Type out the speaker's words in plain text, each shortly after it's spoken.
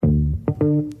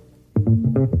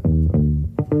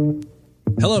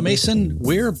Hello, Mason.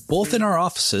 We're both in our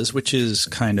offices, which is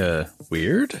kind of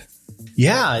weird.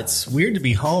 Yeah, it's weird to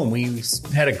be home. We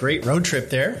had a great road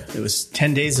trip there. It was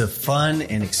 10 days of fun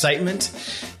and excitement.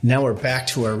 Now we're back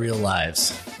to our real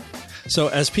lives. So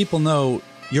as people know,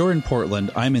 you're in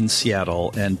Portland, I'm in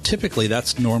Seattle, and typically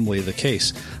that's normally the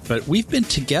case. But we've been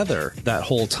together that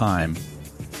whole time.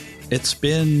 It's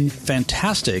been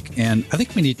fantastic, and I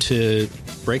think we need to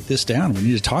break this down. We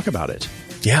need to talk about it.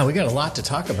 Yeah, we got a lot to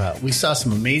talk about. We saw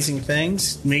some amazing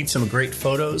things, made some great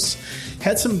photos,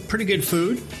 had some pretty good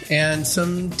food, and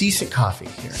some decent coffee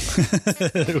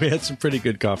here. We had some pretty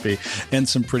good coffee and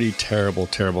some pretty terrible,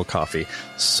 terrible coffee.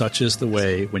 Such is the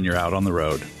way when you're out on the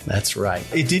road. That's right.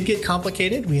 It did get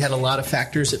complicated. We had a lot of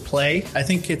factors at play. I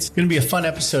think it's going to be a fun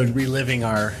episode reliving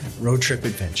our road trip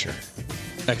adventure.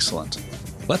 Excellent.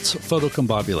 Let's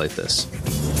photocombobulate this.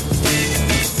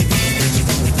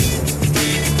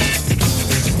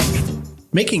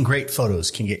 Making great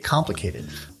photos can get complicated.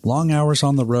 Long hours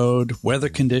on the road, weather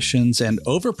conditions, and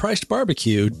overpriced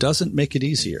barbecue doesn't make it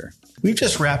easier. We've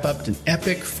just wrapped up an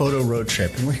epic photo road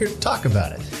trip, and we're here to talk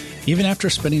about it. Even after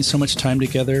spending so much time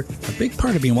together, a big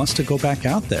part of me wants to go back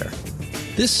out there.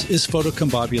 This is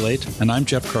Photocombobulate, and I'm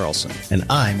Jeff Carlson. And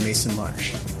I'm Mason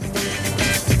Marsh.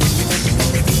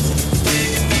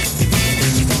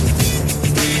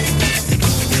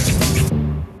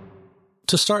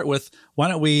 To start with, why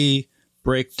don't we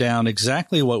break down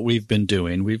exactly what we've been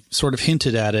doing. We've sort of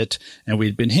hinted at it, and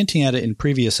we've been hinting at it in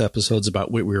previous episodes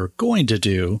about what we were going to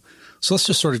do. So let's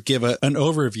just sort of give an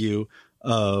overview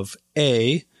of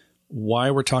A,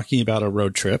 why we're talking about a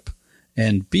road trip,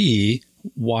 and B,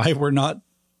 why we're not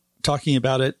talking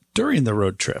about it during the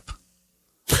road trip.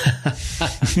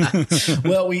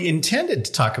 Well, we intended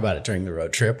to talk about it during the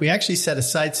road trip. We actually set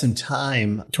aside some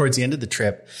time towards the end of the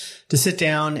trip to sit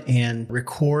down and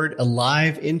record a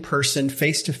live, in-person,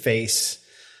 face-to-face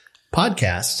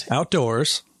podcast.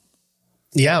 Outdoors.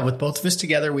 Yeah, with both of us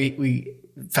together, we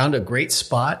found a great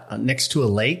spot next to a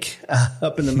lake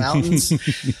up in the mountains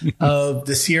of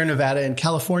the Sierra Nevada in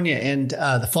California. And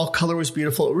the fall color was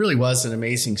beautiful. It really was an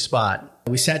amazing spot.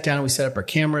 We sat down, we set up our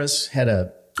cameras, had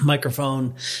a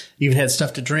microphone, even had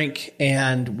stuff to drink,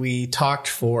 and we talked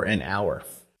for an hour.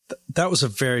 That was a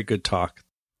very good talk.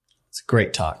 It's a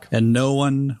great talk. And no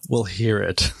one will hear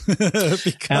it.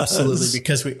 Absolutely,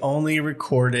 because we only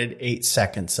recorded 8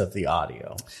 seconds of the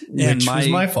audio, which was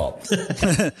my fault.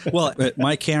 Well,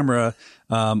 my camera,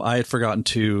 I had forgotten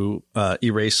to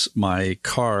erase my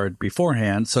card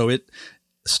beforehand, so it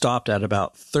stopped at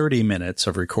about 30 minutes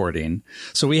of recording.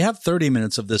 So we have 30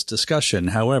 minutes of this discussion.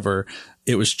 However,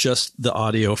 it was just the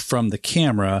audio from the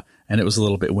camera, and it was a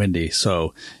little bit windy.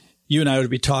 So you and I would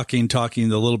be talking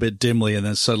a little bit dimly, and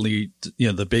then suddenly,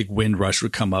 the big wind rush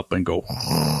would come up and go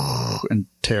and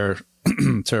tear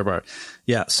apart.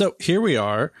 Yeah. So here we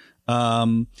are.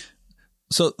 So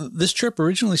this trip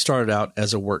originally started out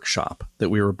as a workshop that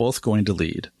we were both going to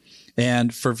lead.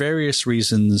 And for various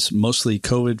reasons, mostly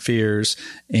COVID fears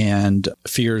and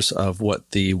fears of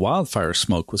what the wildfire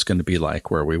smoke was going to be like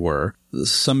where we were,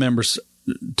 some members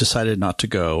decided not to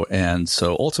go. And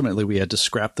so ultimately we had to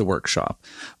scrap the workshop.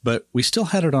 But we still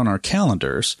had it on our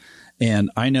calendars.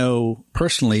 And I know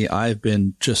personally I've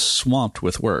been just swamped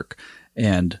with work.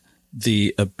 And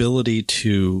the ability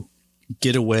to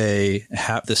get away,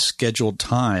 have the scheduled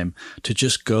time to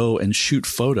just go and shoot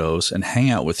photos and hang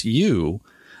out with you,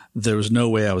 there was no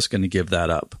way I was going to give that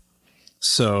up.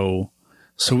 So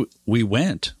we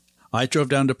went. I drove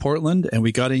down to Portland, and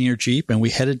we got in your Jeep, and we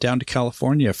headed down to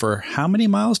California. For how many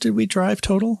miles did we drive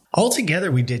total?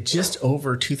 Altogether, we did just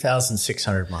over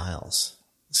 2,600 miles.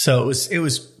 So it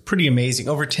was pretty amazing,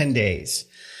 over 10 days.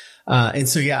 And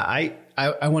so, yeah,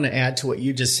 I want to add to what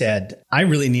you just said. I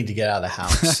really need to get out of the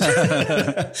house.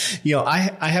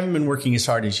 I haven't been working as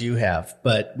hard as you have,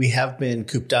 but we have been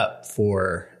cooped up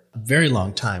for a very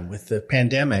long time with the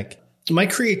pandemic. My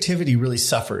creativity really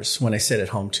suffers when I sit at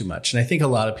home too much. And I think a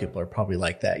lot of people are probably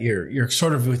like that. You're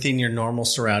sort of within your normal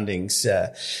surroundings.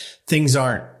 Things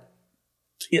aren't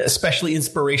especially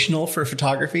inspirational for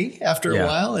photography after a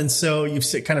while. And so you've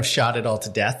kind of shot it all to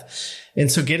death.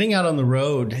 And so getting out on the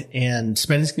road and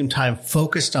spending some time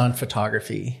focused on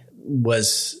photography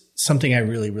was something I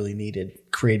really, really needed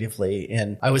creatively.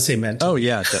 And I would say mentally. Oh,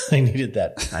 yeah. I needed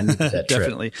that. I needed that trip.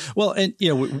 Definitely. Well, and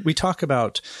we talk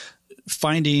about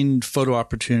finding photo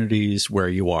opportunities where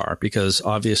you are, because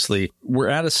obviously we're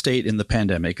at a state in the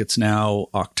pandemic. It's now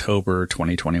October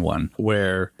 2021,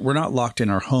 where we're not locked in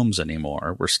our homes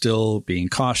anymore. We're still being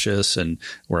cautious and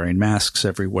wearing masks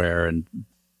everywhere and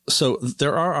So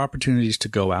there are opportunities to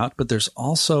go out, but there's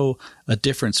also a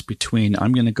difference between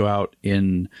I'm going to go out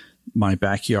in my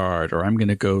backyard or I'm going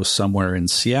to go somewhere in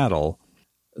Seattle.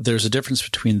 There's a difference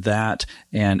between that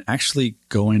and actually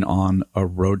going on a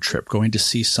road trip, going to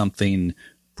see something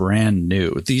brand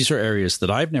new. These are areas that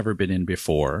I've never been in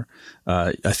before.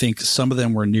 I think some of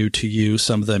them were new to you.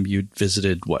 Some of them you'd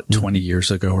visited, 20 years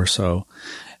ago or so.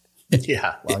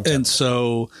 Yeah. And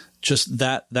so just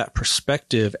that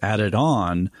perspective added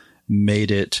on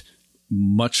made it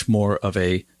much more of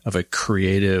a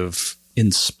creative,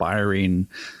 inspiring.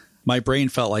 My brain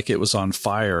felt like it was on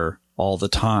fire all the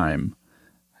time.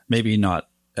 Maybe not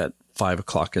at 5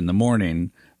 o'clock in the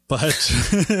morning, but I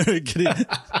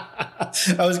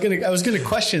was gonna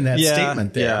question that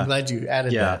statement there. I'm glad you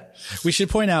added that. We should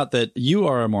point out that you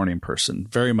are a morning person,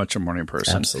 very much a morning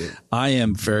person. Absolutely. I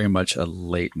am very much a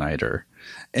late nighter.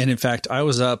 And in fact, I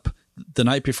was up the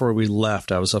night before we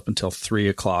left. I was up until 3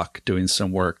 o'clock doing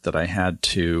some work that I had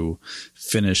to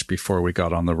finish before we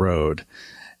got on the road.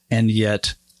 And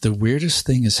yet the weirdest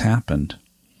thing has happened.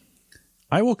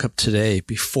 I woke up today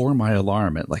before my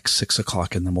alarm at like 6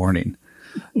 o'clock in the morning.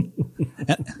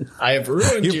 I have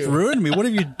ruined you. You've ruined me. What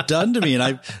have you done to me?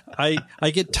 And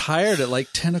I get tired at like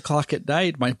 10 o'clock at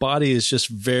night. My body is just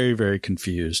very, very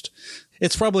confused.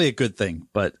 It's probably a good thing,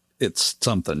 but it's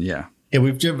something. Yeah. Yeah,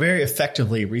 we've very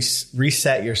effectively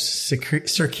reset your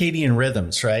circadian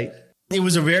rhythms, right? It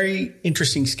was a very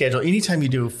interesting schedule. Anytime you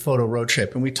do a photo road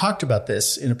trip, and we talked about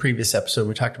this in a previous episode,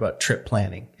 we talked about trip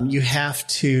planning. You have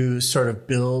to sort of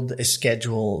build a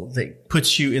schedule that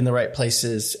puts you in the right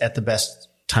places at the best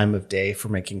time of day for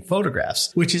making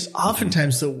photographs, which is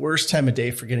oftentimes the worst time of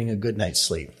day for getting a good night's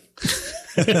sleep.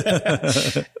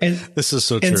 And this is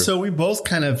so true. And so we both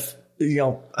kind of,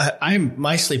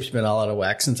 my sleep's been all out of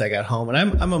whack since I got home,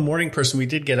 and I'm a morning person. We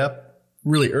did get up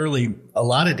really early a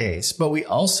lot of days, but we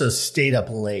also stayed up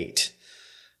late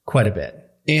quite a bit.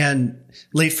 And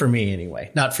late for me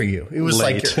anyway, not for you. It was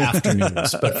like your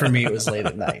afternoons, but for me it was late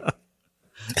at night.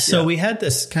 So we had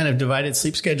this kind of divided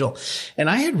sleep schedule, and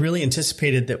I had really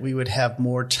anticipated that we would have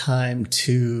more time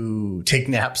to take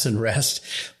naps and rest.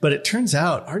 But it turns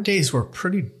out our days were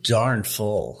pretty darn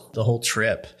full the whole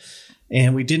trip,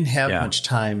 and we didn't have much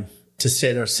time to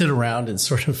sit around and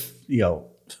sort of,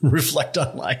 reflect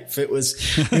on life. It was,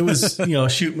 shoot,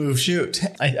 move, shoot.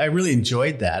 I really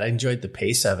enjoyed that. I enjoyed the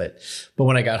pace of it. But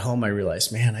when I got home, I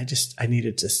realized, man, I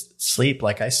needed to sleep.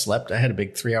 Like I had a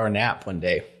big 3-hour nap one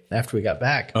day after we got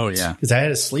back. Oh yeah. Because I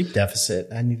had a sleep deficit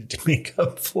I needed to make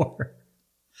up for.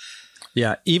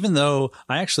 Yeah. Even though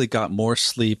I actually got more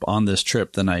sleep on this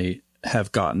trip than I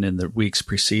have gotten in the weeks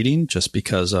preceding, just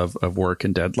because of work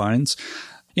and deadlines,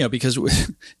 because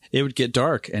it would get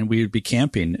dark and we would be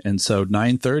camping. And so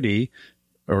 9:30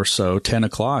 or so, 10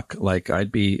 o'clock, like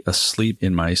I'd be asleep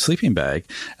in my sleeping bag,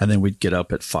 and then we'd get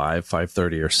up at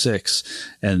 5:30 or 6.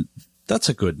 And that's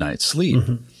a good night's sleep.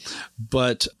 Mm-hmm.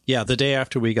 But yeah, the day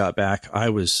after we got back, I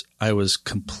was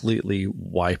completely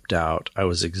wiped out. I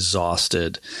was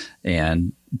exhausted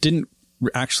and didn't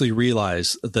actually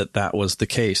realize that was the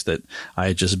case, that I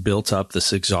had just built up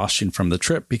this exhaustion from the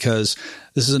trip. Because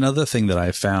this is another thing that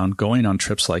I found going on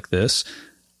trips like this.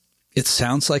 It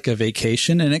sounds like a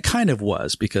vacation, and it kind of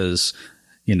was, because,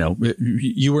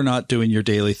 you were not doing your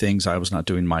daily things. I was not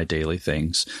doing my daily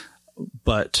things,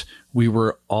 but we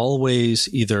were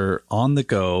always either on the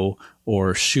go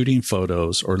or shooting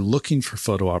photos or looking for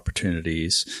photo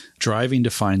opportunities, driving to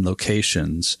find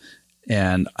locations.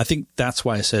 And I think that's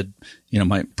why I said,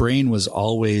 my brain was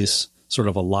always sort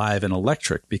of alive and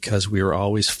electric, because we were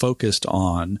always focused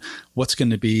on what's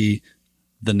going to be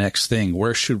the next thing.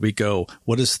 Where should we go?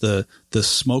 What does the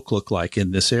smoke look like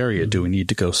in this area? Do we need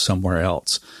to go somewhere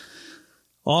else?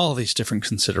 All these different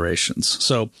considerations.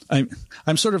 So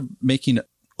I'm sort of making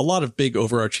a lot of big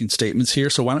overarching statements here.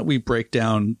 So why don't we break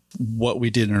down what we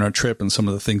did in our trip and some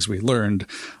of the things we learned?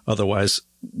 Otherwise,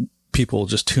 people will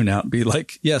just tune out and be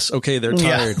like, yes, okay, they're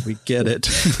tired. Yeah. We get it.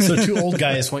 So 2 old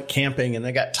guys went camping and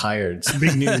they got tired. It's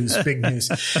big news, big news.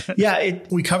 Yeah,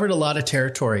 we covered a lot of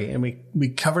territory, and we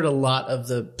covered a lot of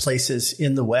the places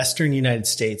in the Western United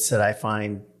States that I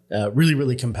find really,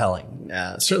 really compelling.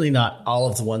 Certainly not all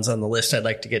of the ones on the list I'd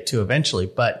like to get to eventually,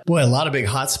 but boy, a lot of big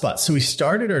hot spots. So we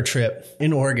started our trip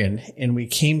in Oregon, and we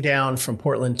came down from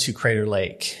Portland to Crater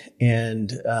Lake. And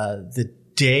the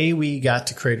day we got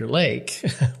to Crater Lake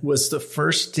was the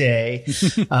first day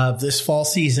of this fall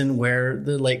season where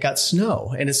the lake got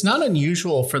snow. And it's not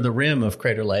unusual for the rim of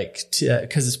Crater Lake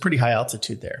because it's pretty high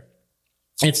altitude there.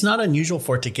 It's not unusual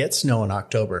for it to get snow in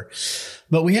October,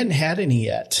 but we hadn't had any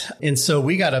yet. And so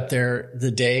we got up there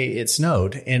the day it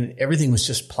snowed, and everything was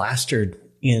just plastered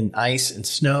in ice and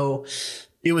snow.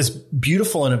 It was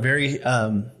beautiful in a very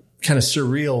kind of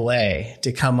surreal way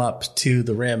to come up to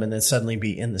the rim and then suddenly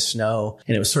be in the snow.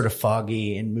 And it was sort of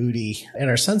foggy and moody. And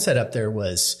our sunset up there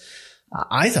was,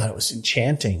 I thought it was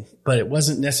enchanting, but it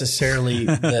wasn't necessarily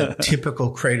the typical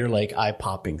Crater Lake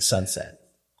eye-popping sunset.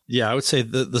 Yeah, I would say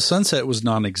the sunset was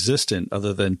non-existent,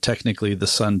 other than technically the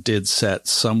sun did set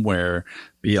somewhere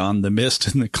beyond the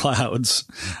mist and the clouds.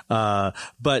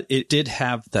 But it did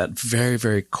have that very,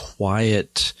 very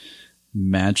quiet,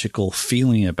 magical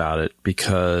feeling about it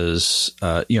because,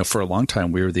 for a long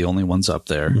time, we were the only ones up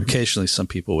there. Mm-hmm. Occasionally, some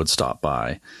people would stop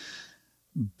by,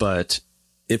 but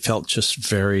it felt just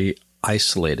very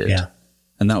isolated. Yeah.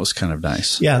 And that was kind of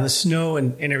nice. Yeah, and the snow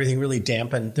and everything really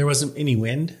dampened. There wasn't any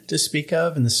wind to speak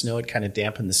of, and the snow had kind of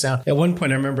dampened the sound. At one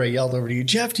point, I remember I yelled over to you,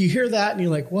 Jeff, do you hear that? And you're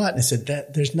like, what? And I said,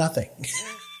 there's nothing.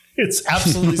 It's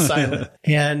absolutely silent.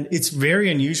 And it's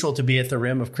very unusual to be at the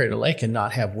rim of Crater Lake and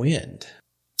not have wind.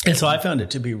 And so I found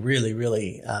it to be really,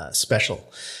 really special.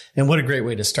 And what a great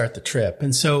way to start the trip.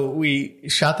 And so we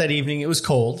shot that evening. It was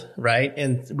cold, right?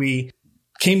 And we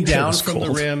came down from the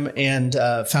rim and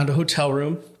found a hotel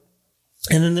room.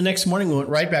 And then the next morning, we went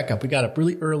right back up. We got up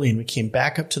really early and we came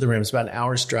back up to the rim. It was about an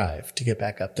hour's drive to get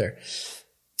back up there.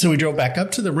 So we drove back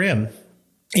up to the rim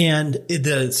and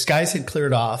the skies had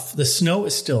cleared off. The snow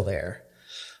was still there,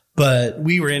 but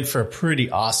we were in for a pretty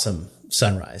awesome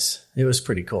sunrise. It was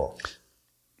pretty cool.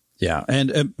 Yeah.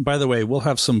 And by the way, we'll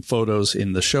have some photos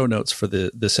in the show notes for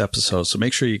this episode. So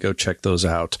make sure you go check those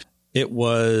out. It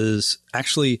was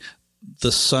actually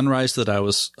the sunrise that I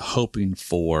was hoping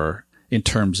for, in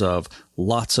terms of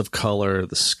lots of color,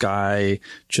 the sky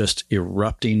just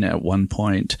erupting at one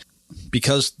point.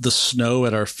 Because the snow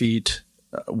at our feet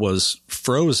was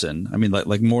frozen, I mean,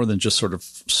 like more than just sort of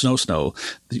snow.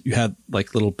 You had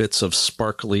like little bits of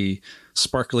sparkly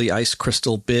ice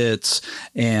crystal bits,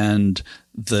 and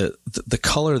the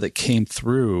color that came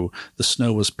through the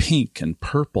snow was pink and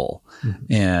purple.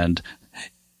 Mm-hmm. And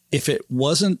if it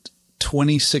wasn't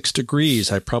 26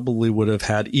 degrees, I probably would have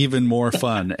had even more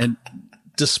fun. And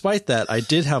despite that, I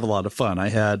did have a lot of fun. I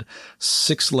had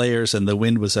 6 layers and the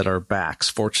wind was at our backs,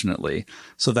 fortunately.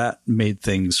 So that made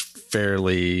things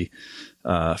fairly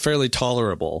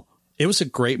tolerable. It was a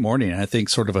great morning. I think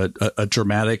sort of a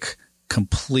dramatic,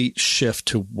 complete shift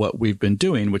to what we've been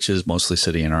doing, which is mostly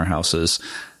sitting in our houses,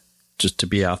 just to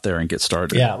be out there and get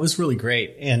started. Yeah, it was really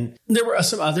great. And there were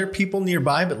some other people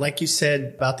nearby, but like you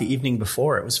said about the evening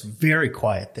before, it was very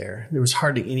quiet there. There was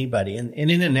hardly anybody. And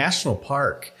in a national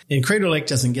park, and Crater Lake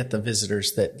doesn't get the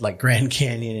visitors that like Grand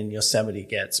Canyon and Yosemite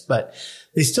gets, but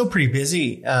they're still pretty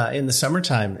busy in the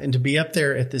summertime. And to be up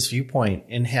there at this viewpoint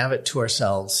and have it to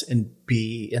ourselves and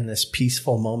be in this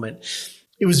peaceful moment,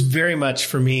 it was very much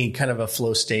for me kind of a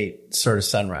flow state sort of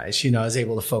sunrise. I was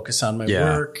able to focus on my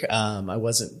work. I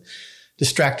wasn't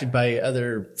distracted by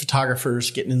other photographers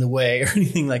getting in the way or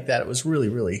anything like that. It was really,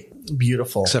 really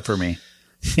beautiful. Except for me.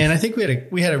 And I think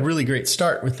we had a really great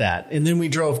start with that. And then we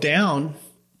drove down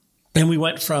and we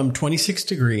went from 26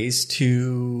 degrees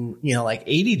to, like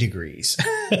 80 degrees.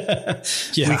 Yeah.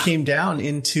 We came down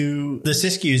into the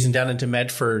Siskiyous and down into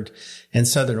Medford and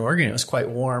Southern Oregon. It was quite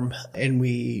warm. And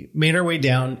we made our way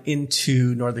down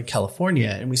into Northern California.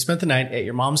 And we spent the night at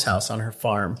your mom's house on her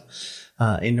farm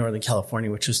in Northern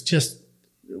California, which was just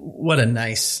what a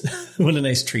nice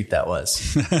treat that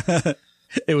was.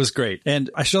 It was great. And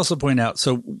I should also point out,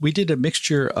 so we did a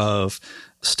mixture of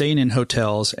staying in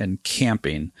hotels and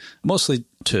camping, mostly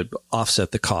to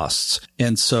offset the costs.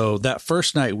 And so that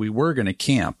first night we were going to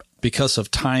camp. Because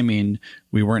of timing,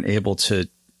 we weren't able to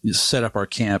set up our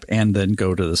camp and then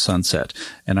go to the sunset.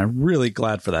 And I'm really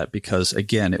glad for that because,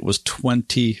 again, it was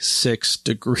 26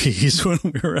 degrees when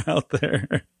we were out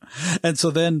there. And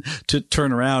so then to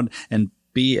turn around and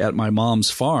be at my mom's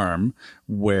farm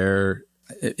where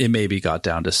it maybe got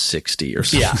down to 60 or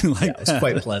something like that. It was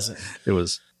quite pleasant. It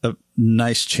was a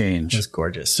nice change. It was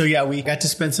gorgeous. So yeah, we got to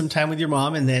spend some time with your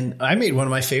mom. And then I made one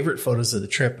of my favorite photos of the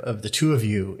trip of the two of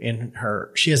you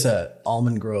she has a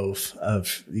almond grove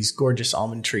of these gorgeous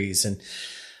almond trees. And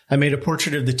I made a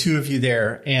portrait of the two of you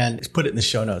there and put it in the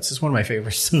show notes. It's one of my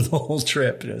favorites of the whole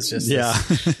trip. It was just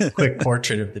this quick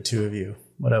portrait of the two of you.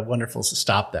 What a wonderful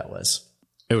stop that was.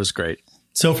 It was great.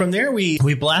 So from there, we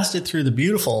blasted through the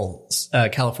beautiful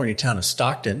California town of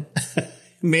Stockton,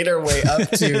 made our way up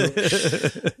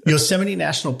to Yosemite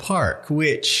National Park,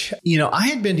 which, I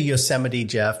had been to Yosemite,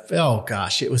 Jeff. Oh,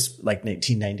 gosh, it was like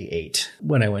 1998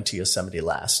 when I went to Yosemite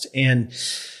last. And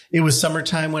it was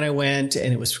summertime when I went,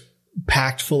 and it was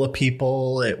packed full of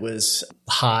people. It was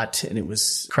hot and it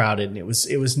was crowded, and it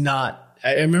was not,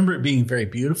 I remember it being very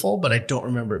beautiful, but I don't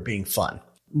remember it being fun.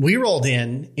 we rolled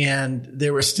in and they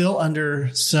were still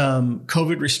under some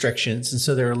COVID restrictions. And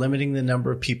so they were limiting the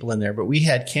number of people in there, but we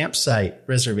had campsite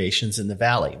reservations in the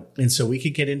valley. And so we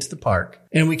could get into the park,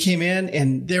 and we came in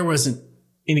and there wasn't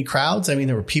any crowds. I mean,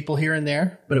 there were people here and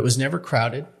there, but it was never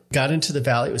crowded. Got into the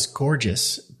valley. It was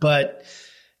gorgeous, but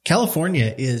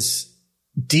California is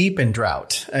deep in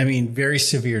drought. I mean, very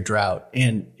severe drought.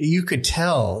 And you could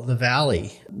tell the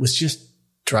valley was just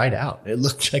dried out. It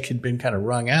looked like it had been kind of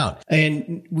wrung out.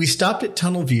 And we stopped at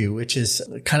Tunnel View, which is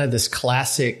kind of this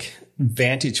classic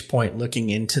vantage point looking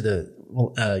into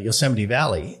the Yosemite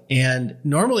Valley. And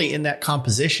normally in that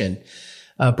composition,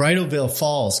 Bridalveil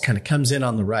Falls kind of comes in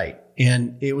on the right.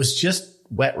 And it was just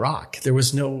wet rock. There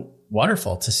was no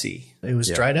waterfall to see. It was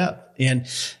dried up. And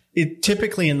it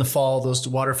typically in the fall, those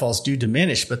waterfalls do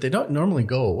diminish, but they don't normally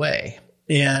go away.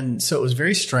 And so it was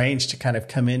very strange to kind of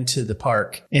come into the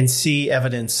park and see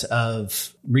evidence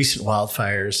of recent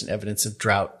wildfires and evidence of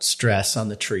drought stress on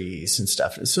the trees and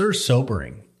stuff. It's sort of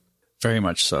sobering. Very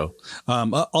much so.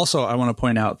 Also, I want to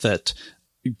point out that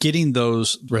getting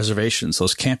those reservations,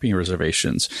 those camping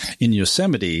reservations in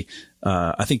Yosemite,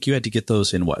 I think you had to get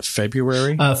those in what,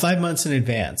 February? 5 months in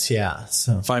advance. Yeah.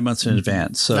 So 5 months in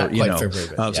advance. So, not quite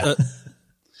February, but yeah.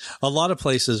 A lot of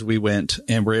places we went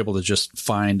and were able to just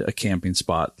find a camping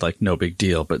spot, like no big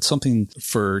deal. But something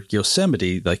for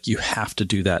Yosemite, like you have to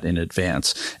do that in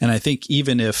advance. And I think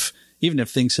even if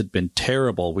things had been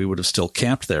terrible, we would have still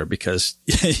camped there because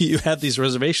you had these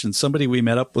reservations. Somebody we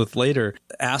met up with later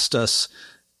asked us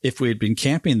if we had been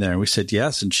camping there, and we said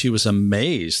yes. And she was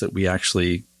amazed that we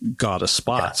actually got a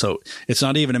spot. Yeah. So it's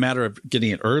not even a matter of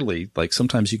getting it early. Like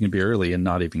sometimes you can be early and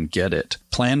not even get it.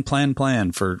 Plan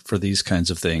for these kinds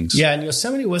of things. Yeah. And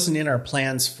Yosemite wasn't in our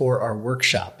plans for our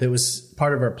workshop. It was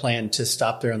part of our plan to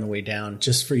stop there on the way down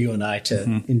just for you and I to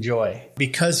enjoy,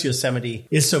 because Yosemite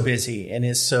is so busy and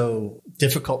is so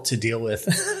difficult to deal with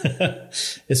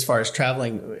as far as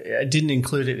traveling. I didn't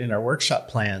include it in our workshop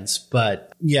plans,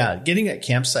 but yeah, getting a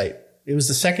campsite. It was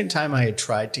the second time I had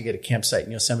tried to get a campsite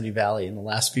in Yosemite Valley in the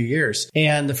last few years,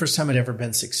 and the first time I'd ever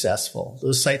been successful.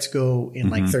 Those sites go in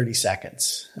like 30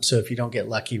 seconds. So if you don't get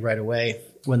lucky right away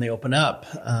when they open up,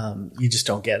 you just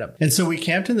don't get them. And so we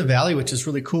camped in the valley, which is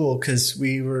really cool because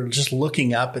we were just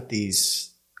looking up at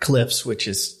these cliffs, which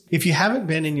is, if you haven't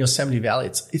been in Yosemite Valley,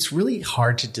 it's really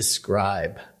hard to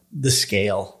describe the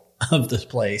scale of this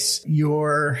place.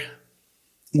 You're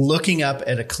looking up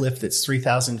at a cliff that's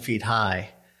 3,000 feet high,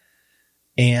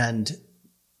 and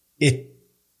it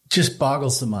just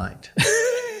boggles the mind.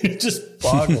 It just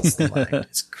boggles the mind.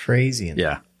 It's crazy.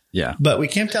 Yeah. But we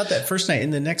camped out that first night,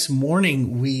 and the next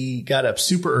morning we got up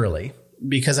super early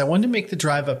because I wanted to make the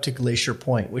drive up to Glacier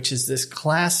Point, which is this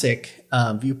classic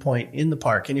viewpoint in the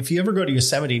park. And if you ever go to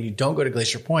Yosemite and you don't go to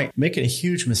Glacier Point, you're making a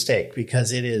huge mistake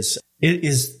because it is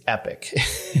epic.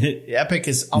 Epic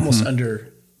is almost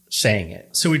undersaying it.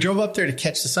 So we drove up there to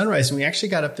catch the sunrise, and we actually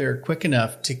got up there quick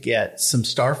enough to get some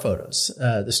star photos.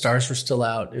 The stars were still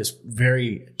out. It was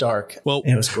very dark. Well,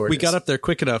 and it was gorgeous. We got up there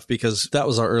quick enough because that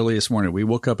was our earliest morning. We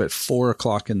woke up at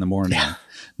 4:00 in the morning,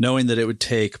 knowing that it would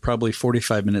take probably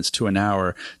 45 minutes to an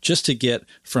hour just to get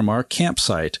from our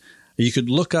campsite. You could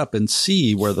look up and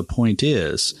see where the point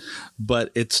is, but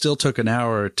it still took an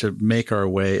hour to make our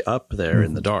way up there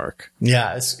in the dark.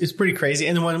 Yeah, it's pretty crazy.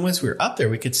 And then once we were up there,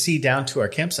 we could see down to our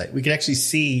campsite. We could actually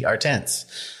see our tents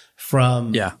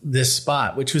from this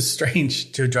spot, which was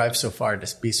strange to drive so far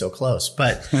to be so close,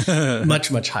 but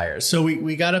much, much higher. So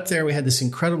we got up there. We had this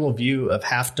incredible view of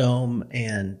Half Dome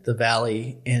and the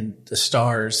valley and the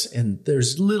stars, and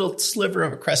there's a little sliver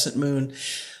of a crescent moon.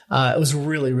 It was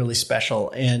really, really special.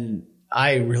 And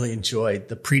I really enjoyed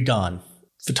the pre-dawn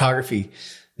photography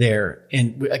there.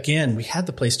 And we had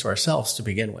the place to ourselves to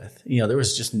begin with. You know, there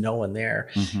was just no one there.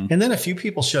 And then a few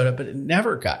people showed up, but it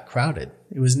never got crowded.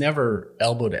 It was never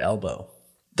elbow to elbow.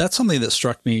 That's something that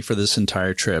struck me for this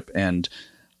entire trip. And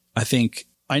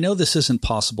I know this isn't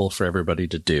possible for everybody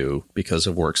to do because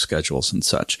of work schedules and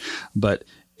such, but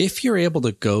if you're able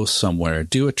to go somewhere,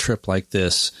 do a trip like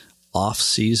this off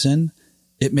season,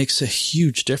 it makes a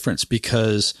huge difference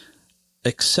because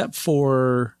except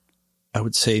for, I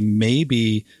would say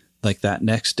maybe like that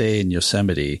next day in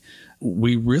Yosemite,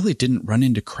 we really didn't run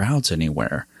into crowds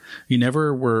anywhere. You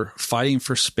never were fighting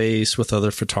for space with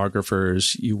other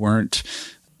photographers. You weren't,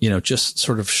 just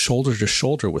sort of shoulder to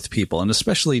shoulder with people. And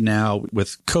especially now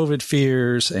with COVID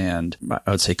fears and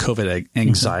I would say COVID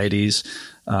anxieties,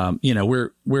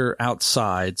 we're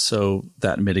outside, so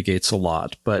that mitigates a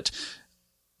lot. But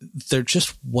there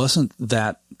just wasn't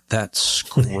that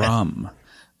scrum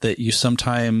that you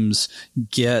sometimes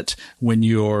get when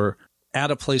you're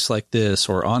at a place like this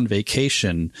or on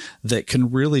vacation that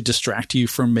can really distract you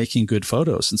from making good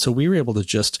photos. And so we were able to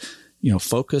just,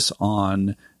 focus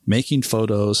on making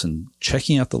photos and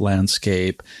checking out the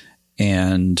landscape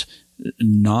and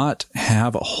not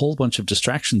have a whole bunch of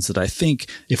distractions that I think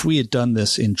if we had done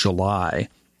this in July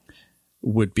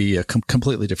would be a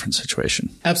completely different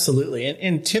situation. Absolutely.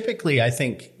 And typically, I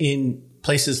think in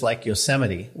places like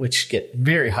Yosemite, which get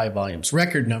very high volumes,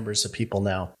 record numbers of people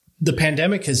now, the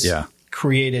pandemic has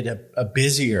created a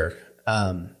busier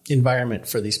environment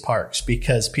for these parks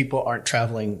because people aren't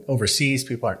traveling overseas.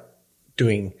 People aren't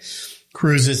doing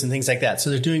cruises and things like that. So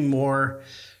they're doing more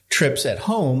trips at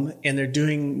home and they're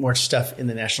doing more stuff in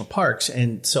the national parks.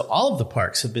 And so all of the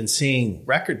parks have been seeing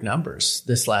record numbers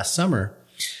this last summer.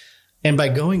 And by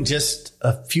going just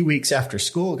a few weeks after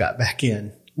school got back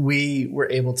in, we were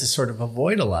able to sort of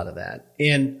avoid a lot of that.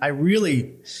 And I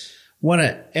really want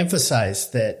to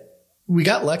emphasize that we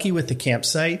got lucky with the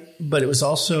campsite, but it was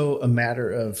also a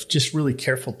matter of just really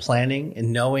careful planning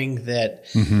and knowing that,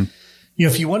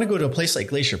 if you want to go to a place like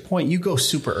Glacier Point, you go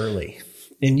super early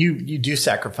and you do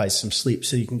sacrifice some sleep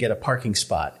so you can get a parking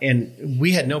spot. And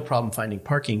we had no problem finding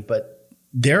parking, but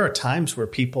there are times where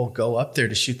people go up there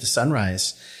to shoot the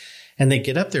sunrise and they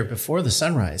get up there before the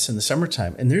sunrise in the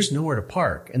summertime and there's nowhere to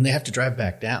park and they have to drive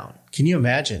back down. Can you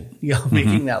imagine,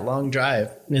 making that long drive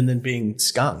and then being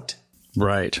skunked?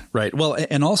 Right. Well,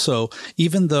 and also,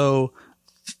 even though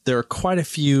there are quite a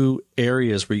few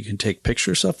areas where you can take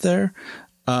pictures up there,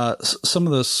 some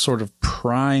of those sort of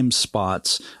prime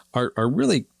spots are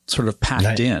really sort of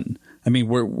packed in. I mean,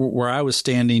 where I was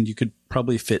standing, you could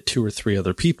probably fit 2 or 3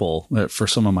 other people for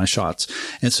some of my shots.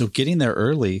 And so getting there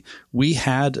early, we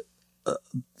had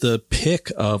the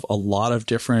pick of a lot of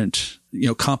different,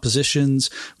 compositions.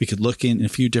 We could look in a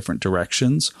few different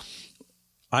directions.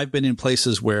 I've been in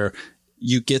places where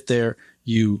you get there,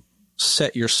 you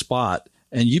set your spot,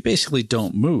 and you basically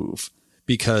don't move.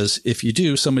 Because if you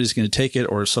do, somebody's going to take it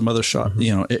or some other shot,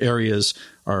 areas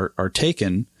are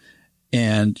taken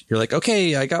and you're like,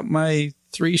 okay, I got my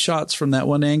 3 shots from that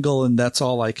one angle and that's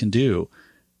all I can do.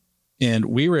 And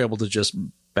we were able to just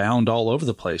bound all over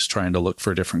the place trying to look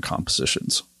for different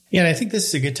compositions. Yeah. And I think this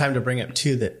is a good time to bring up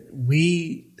too, that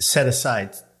we set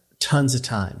aside tons of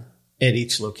time at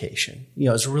each location.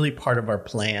 It's really part of our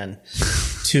plan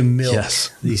to milk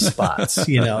these spots.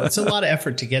 It's a lot of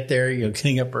effort to get there,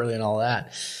 getting up early and all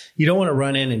that. You don't want to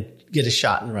run in and get a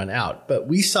shot and run out. But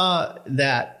we saw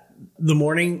that the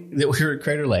morning that we were at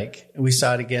Crater Lake, and we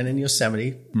saw it again in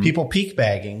Yosemite, people peak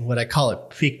bagging, what I call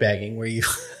it peak bagging, where you,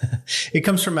 it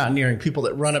comes from mountaineering, people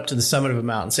that run up to the summit of a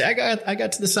mountain, say, I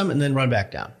got to the summit and then run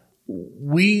back down.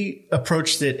 We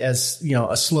approached it as,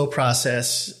 a slow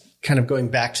process, kind of going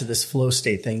back to this flow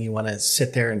state thing. You want to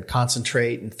sit there and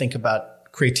concentrate and think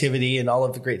about creativity and all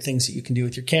of the great things that you can do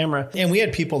with your camera. And we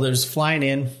had people that was flying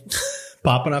in,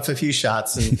 popping off a few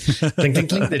shots and clink, clink,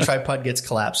 clink, the tripod gets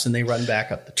collapsed and they run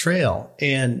back up the trail.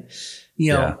 And,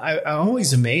 I'm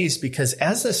always amazed because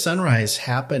as the sunrise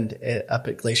happened up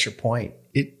at Glacier Point,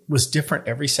 it was different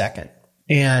every second.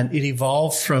 And it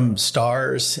evolved from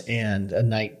stars and a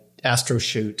night astro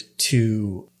shoot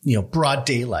to, broad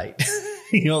daylight.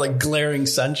 Like glaring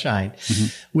sunshine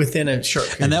within a short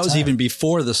period of time. And that was even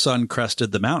before the sun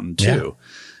crested the mountain too. Yeah.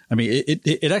 I mean,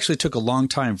 it actually took a long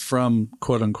time from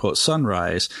quote unquote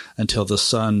sunrise until the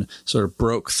sun sort of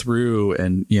broke through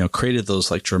and, created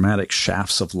those like dramatic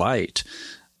shafts of light.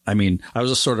 I mean, I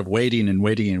was just sort of waiting and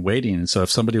waiting and waiting. And so if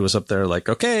somebody was up there like,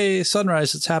 okay,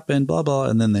 sunrise, it's happened, blah, blah,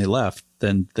 and then they left,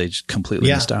 then they just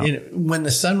completely missed out. And when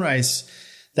the sunrise,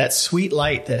 that sweet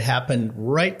light that happened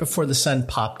right before the sun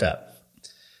popped up,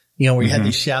 where you had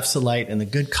these shafts of light and the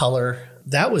good color,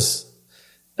 that was,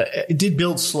 it did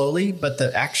build slowly, but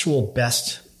the actual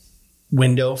best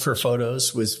window for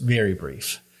photos was very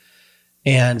brief.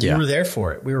 And we were there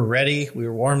for it. We were ready. We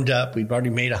were warmed up. We'd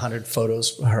already made 100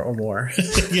 photos or more,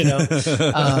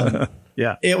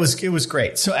 It was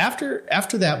great. So after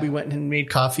that, we went and made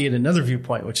coffee at another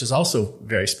viewpoint, which is also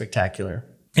very spectacular,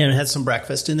 and had some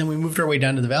breakfast. And then we moved our way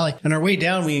down to the valley. And our way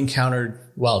down, we encountered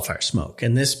wildfire smoke.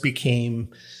 And this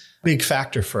became big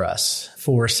factor for us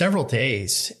for several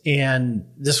days. And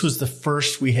this was the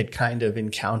first we had kind of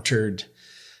encountered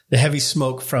the heavy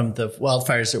smoke from the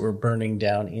wildfires that were burning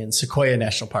down in Sequoia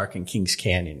National Park and Kings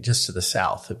Canyon, just to the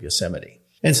south of Yosemite.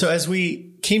 And so as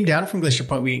we came down from Glacier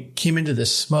Point, we came into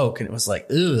this smoke and it was like,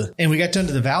 ugh. And we got down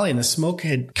to the valley and the smoke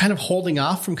had kind of holding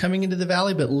off from coming into the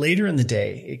valley. But later in the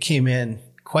day, it came in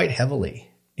quite heavily.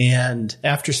 And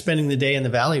after spending the day in the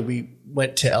valley, we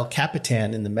went to El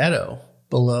Capitan in the meadow.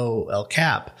 below El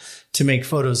Cap to make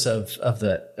photos of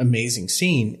the amazing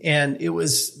scene. And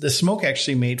the smoke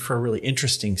actually made for a really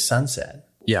interesting sunset.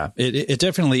 Yeah, it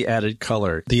definitely added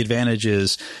color. The advantage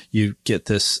is you get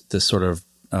this sort of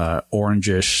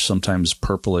orangish, sometimes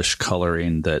purplish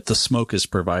coloring that the smoke is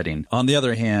providing. On the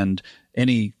other hand,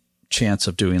 any chance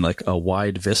of doing like a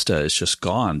wide vista is just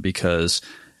gone because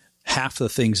half the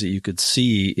things that you could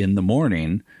see in the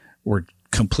morning were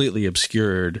completely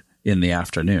obscured in the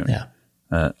afternoon.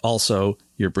 Yeah. Also,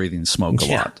 you're breathing smoke a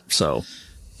lot. So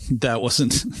that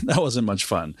wasn't much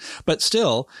fun. But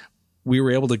still, we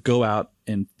were able to go out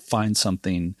and find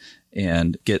something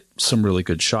and get some really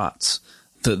good shots.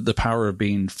 The power of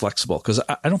being flexible, because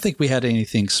I don't think we had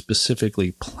anything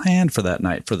specifically planned for that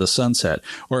night for the sunset,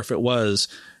 or if it was,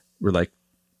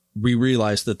 we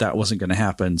realized that wasn't going to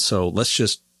happen. So let's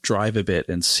just drive a bit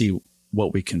and see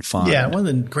what we can find. Yeah. One of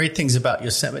the great things about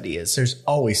Yosemite is there's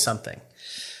always something.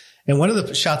 And one of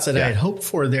the shots that I had hoped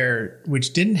for there,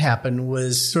 which didn't happen,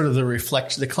 was sort of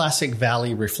the classic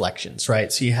valley reflections,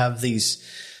 right? So you have these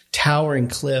towering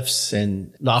cliffs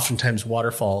and oftentimes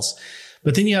waterfalls.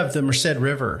 But then you have the Merced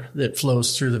River that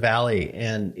flows through the valley,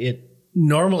 and it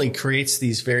normally creates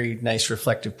these very nice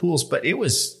reflective pools, but it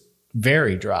was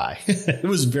very dry. It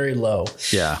was very low.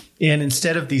 Yeah. And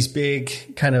instead of these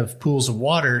big kind of pools of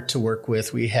water to work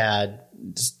with, we had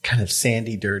just kind of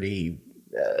sandy, dirty,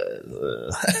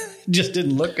 just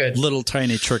didn't look good. Little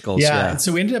tiny trickles. Yeah. And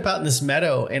so we ended up out in this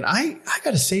meadow. And I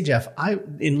got to say, Jeff,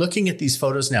 in looking at these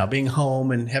photos now, being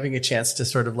home and having a chance to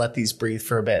sort of let these breathe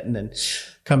for a bit and then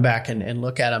come back and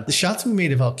look at them, the shots we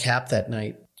made of El Cap that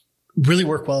night really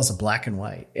work well as a black and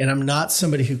white. And I'm not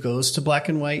somebody who goes to black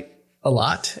and white a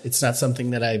lot. It's not something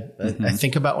that I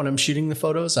think about when I'm shooting the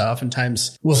photos. I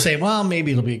oftentimes will say, well, maybe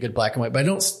it'll be a good black and white, but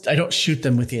I don't shoot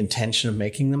them with the intention of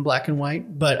making them black and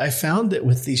white. But I found that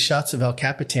with these shots of El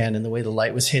Capitan and the way the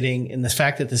light was hitting and the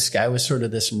fact that the sky was sort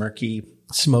of this murky,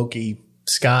 smoky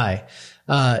sky,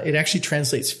 it actually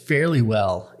translates fairly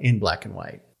well in black and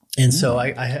white. And so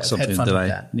I have had fun with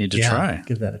that. Need to try.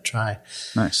 Give that a try.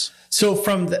 Nice. So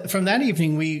from that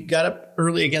evening, we got up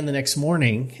early again the next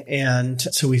morning. And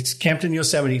so we camped in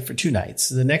Yosemite for 2 nights.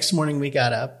 The next morning we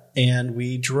got up and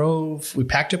we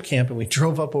packed up camp and we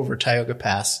drove up over Tioga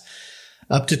Pass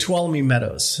up to Tuolumne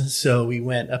Meadows. So we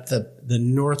went up the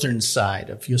northern side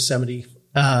of Yosemite,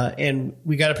 and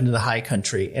we got up into the high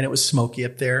country, and it was smoky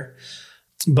up there.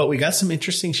 But we got some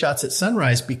interesting shots at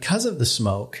sunrise because of the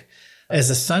smoke. As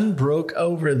the sun broke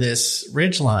over this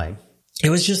ridgeline, it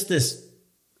was just this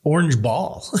orange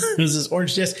ball. It was this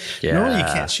orange disc. Yeah. Normally you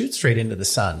can't shoot straight into the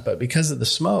sun, but because of the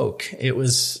smoke, it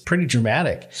was pretty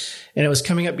dramatic. And it was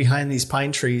coming up behind these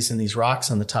pine trees and these rocks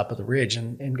on the top of the ridge,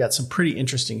 and got some pretty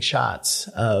interesting shots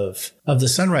of the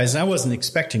sunrise. And I wasn't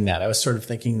expecting that. I was sort of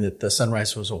thinking that the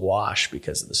sunrise was a wash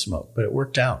because of the smoke, but it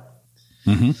worked out.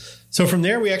 Mm-hmm. So from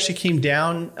there, we actually came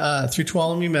down through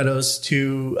Tuolumne Meadows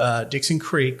to Dixon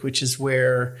Creek, which is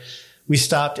where we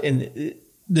stopped. And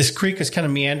this creek is kind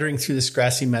of meandering through this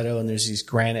grassy meadow, and there's these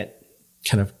granite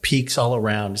kind of peaks all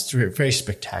around. It's very, very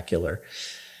spectacular.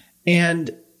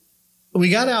 And we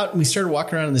got out and we started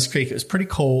walking around in this creek. It was pretty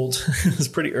cold. It was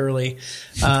pretty early.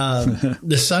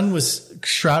 The sun was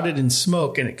shrouded in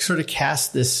smoke, and it sort of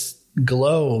cast this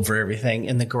glow over everything.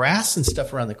 And the grass and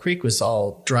stuff around the creek was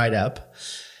all dried up.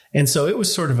 And so it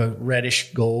was sort of a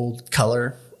reddish gold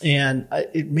color, and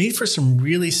it made for some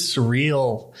really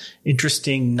surreal,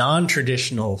 interesting,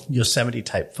 non-traditional Yosemite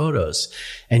type photos.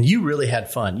 And you really had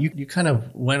fun. You kind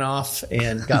of went off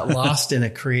and got lost in a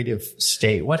creative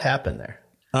state. What happened there?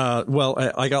 Well,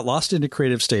 I got lost in a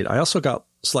creative state. I also got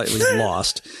slightly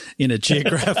lost in a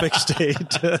geographic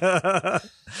state.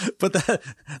 But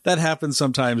that happens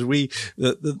sometimes.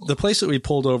 The place that we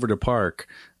pulled over to park,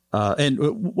 and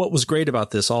what was great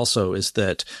about this also is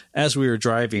that as we were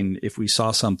driving, if we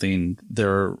saw something,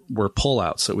 there were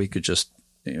pullouts that we could just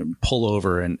pull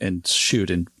over and shoot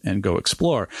and go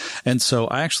explore. And so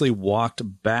I actually walked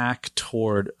back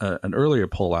toward an earlier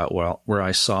pullout where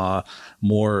I saw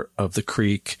more of the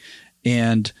creek.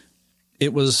 And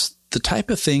it was the type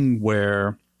of thing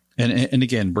where, and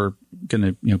again, we're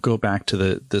going to go back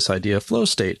to this idea of flow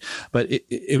state, but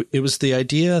it was the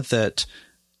idea that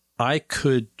I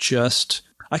could just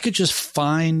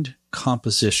find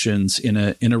compositions in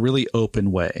a really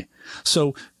open way.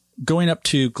 So going up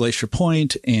to Glacier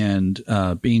Point and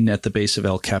being at the base of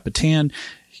El Capitan,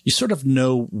 you sort of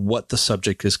know what the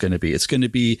subject is going to be. It's going to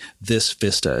be this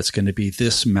vista. It's going to be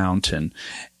this mountain.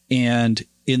 And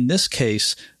in this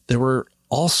case, there were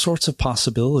all sorts of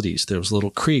possibilities. There was a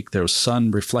little creek. There was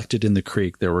sun reflected in the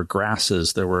creek. There were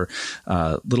grasses. There were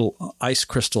little ice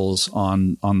crystals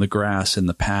on the grass in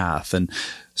the path. And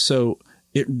so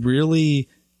it really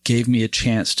gave me a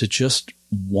chance to just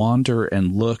wander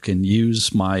and look and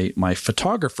use my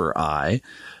photographer eye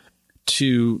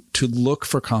to look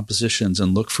for compositions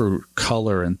and look for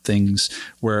color and things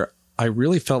where I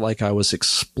really felt like I was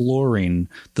exploring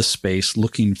the space,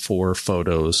 looking for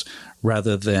photos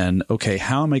rather than, okay,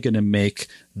 how am I going to make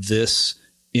this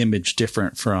image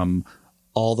different from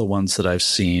all the ones that I've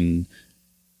seen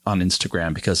on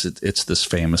Instagram because it's this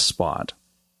famous spot.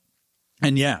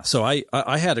 And yeah, so I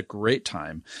had a great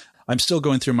time. I'm still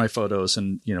going through my photos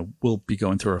and, we'll be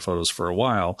going through our photos for a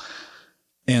while.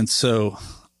 And so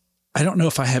I don't know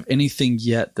if I have anything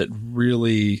yet that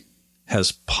really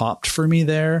has popped for me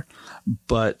there,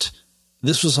 but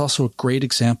this was also a great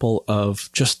example of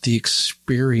just the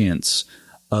experience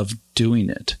of doing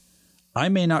it. I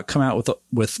may not come out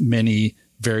with many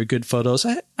very good photos.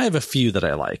 I have a few that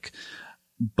I like,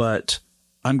 but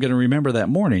I'm going to remember that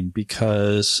morning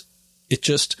because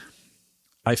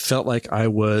I felt like I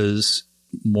was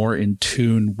more in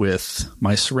tune with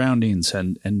my surroundings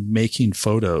and making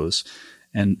photos.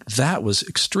 And that was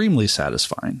extremely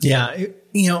satisfying. Yeah.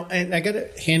 And I got to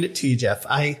hand it to you, Jeff.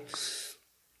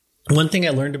 One thing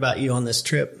I learned about you on this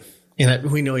trip, and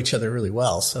we know each other really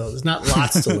well, so there's not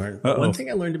lots to learn. But one thing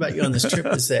I learned about you on this trip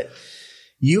is that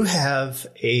you have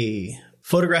a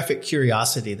photographic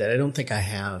curiosity that I don't think I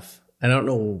have. I don't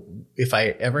know if I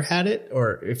ever had it,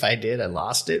 or if I did, I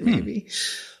lost it maybe.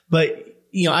 But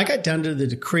I got down to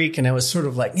the creek and I was sort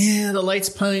of like, the light's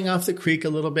playing off the creek a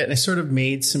little bit. And I sort of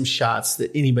made some shots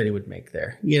that anybody would make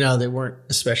there. They weren't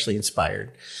especially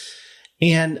inspired.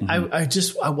 And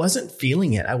I wasn't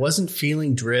feeling it. I wasn't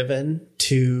feeling driven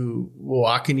to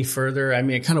walk any further. I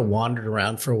mean, I kind of wandered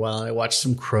around for a while and I watched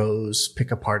some crows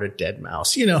pick apart a dead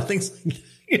mouse, things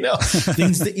like,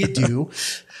 things that you do.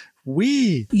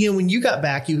 When you got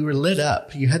back, you were lit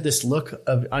up. You had this look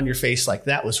on your face like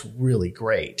that was really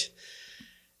great.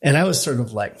 And I was sort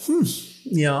of like,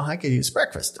 I could use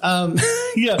breakfast. And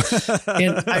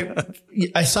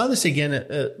I saw this again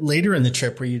later in the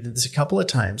trip where you did this a couple of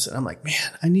times. And I'm like, man,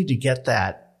 I need to get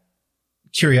that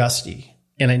curiosity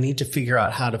and I need to figure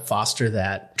out how to foster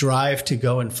that drive to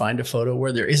go and find a photo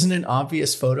where there isn't an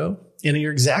obvious photo. And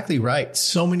you're exactly right.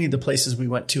 So many of the places we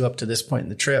went to up to this point in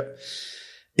the trip,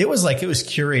 it was like it was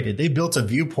curated. They built a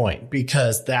viewpoint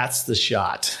because that's the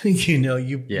shot.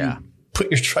 You put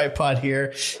your tripod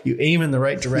here, you aim in the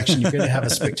right direction, you're going to have a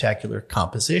spectacular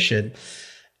composition.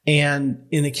 And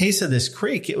in the case of this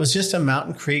creek, it was just a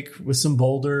mountain creek with some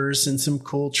boulders and some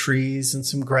cool trees and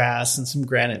some grass and some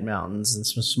granite mountains and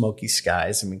some smoky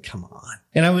skies. I mean, come on.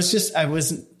 And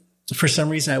for some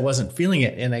reason, I wasn't feeling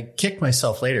it. And I kicked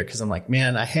myself later because I'm like,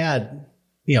 man, I had,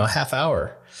 a half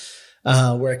hour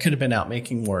where I could have been out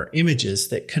making more images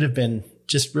that could have been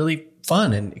just really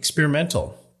fun and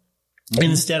experimental. And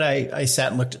instead, I sat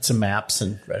and looked at some maps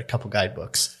and read a couple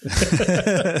guidebooks.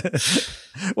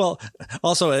 Well,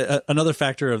 also another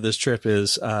factor of this trip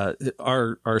is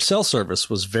our cell service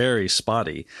was very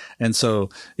spotty. And so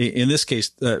in this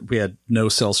case, we had no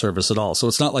cell service at all. So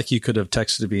it's not like you could have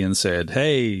texted me and said,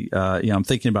 hey, I'm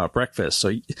thinking about breakfast.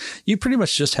 So you pretty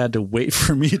much just had to wait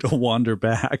for me to wander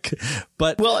back.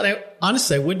 But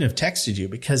honestly, I wouldn't have texted you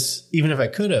because even if I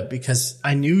could have, because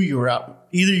I knew you were out.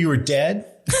 Either you were dead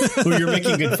or you're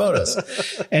making good photos.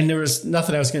 And there was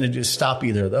nothing I was going to do to stop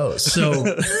either of those.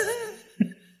 So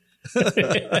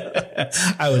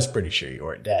I was pretty sure you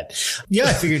weren't dead. Yeah,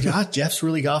 I figured, Jeff's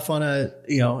really off on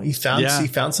he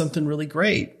found something really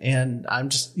great. And I'm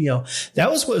just, that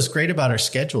was what was great about our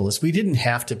schedule is we didn't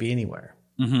have to be anywhere.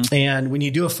 Mm-hmm. And when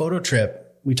you do a photo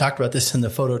trip, we talked about this in the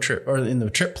photo trip or in the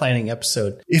trip planning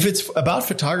episode. If it's about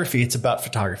photography, it's about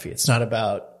photography. It's not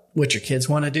about what your kids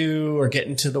want to do or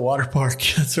getting to the water park,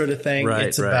 that sort of thing. Right,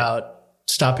 it's about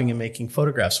stopping and making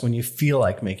photographs when you feel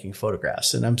like making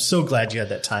photographs. And I'm so glad you had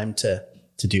that time to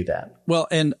do that. Well,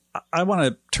 and I want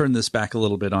to turn this back a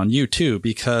little bit on you too,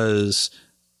 because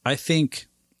I think,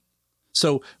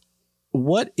 so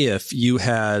what if you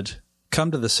had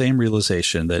come to the same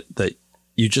realization that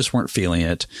you just weren't feeling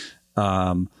it,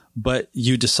 but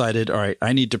you decided, all right,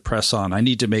 I need to press on. I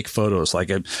need to make photos.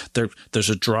 Like there's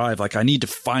a drive. Like I need to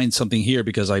find something here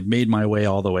because I made my way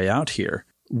all the way out here.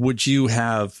 Would you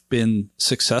have been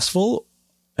successful?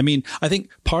 I mean, I think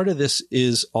part of this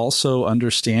is also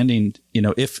understanding,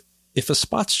 if a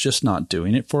spot's just not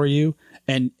doing it for you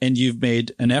and you've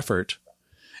made an effort,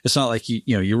 it's not like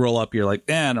you roll up, you're like,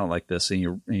 I don't like this, and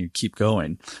you keep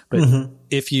going. But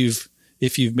if you've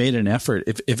made an effort,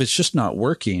 if it's just not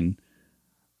working,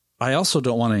 I also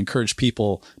don't want to encourage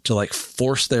people to like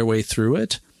force their way through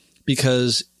it,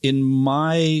 because in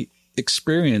my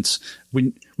experience,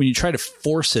 when you try to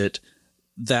force it,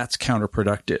 that's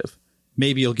counterproductive.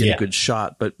 Maybe you'll get a good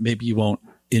shot, but maybe you won't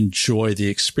enjoy the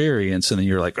experience. And then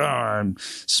you're like, oh, I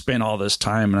spent all this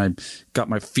time and I got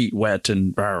my feet wet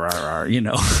and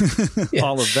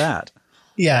all of that.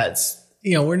 Yeah. It's,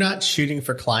 we're not shooting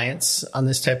for clients on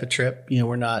this type of trip.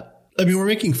 We're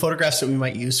making photographs that we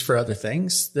might use for other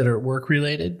things that are work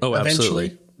related eventually.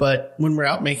 Absolutely. But when we're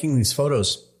out making these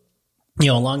photos,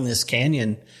 along this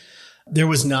canyon, there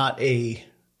was not a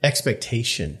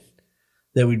expectation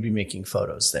that we'd be making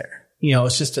photos there.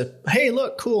 It's just hey,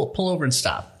 look, cool, pull over and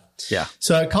stop. Yeah.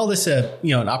 So I call this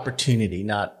an opportunity,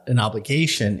 not an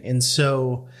obligation. And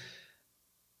so,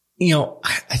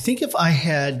 I think if I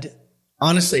had,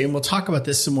 honestly, and we'll talk about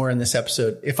this some more in this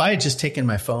episode, if I had just taken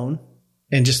my phone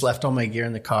and just left all my gear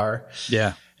in the car.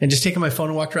 Yeah. And just taken my phone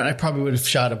and walked around, I probably would have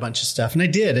shot a bunch of stuff. And I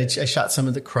did. I shot some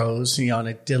of the crows, and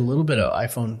I did a little bit of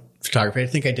iPhone photography. I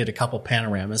think I did a couple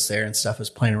panoramas there and stuff. I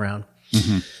was playing around.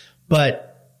 Mm-hmm. But,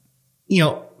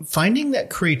 finding that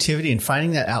creativity and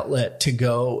finding that outlet to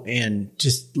go and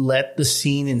just let the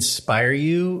scene inspire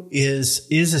you is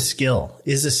a skill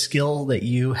that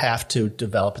you have to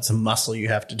develop. It's a muscle you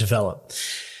have to develop.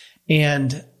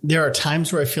 And there are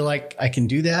times where I feel like I can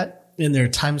do that, and there are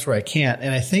times where I can't.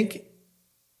 And I think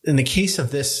in the case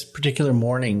of this particular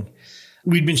morning,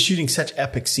 we'd been shooting such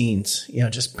epic scenes,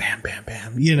 just bam, bam,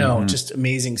 bam, just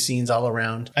amazing scenes all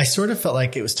around. I sort of felt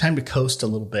like it was time to coast a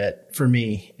little bit for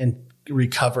me and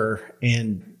recover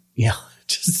and,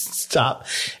 just stop.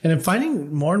 And I'm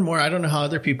finding more and more, I don't know how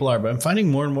other people are, but I'm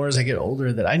finding more and more as I get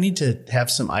older that I need to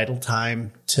have some idle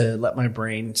time to let my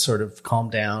brain sort of calm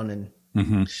down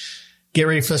and get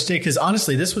ready for this day. Because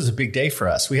honestly, this was a big day for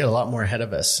us. We had a lot more ahead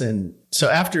of us. And so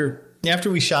after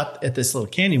we shot at this little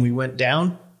canyon, we went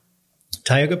down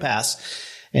Tioga Pass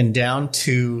and down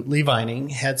to Lee Vining,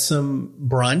 had some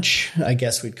brunch, I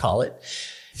guess we'd call it.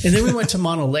 And then we went to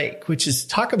Mono Lake, which is,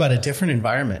 talk about a different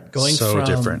environment, going from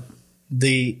different.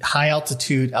 The high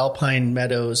altitude alpine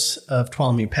meadows of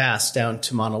Tuolumne Pass down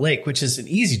to Mono Lake, which is an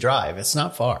easy drive. It's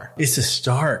not far. It's a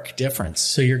stark difference.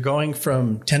 So you're going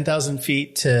from 10,000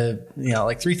 feet to,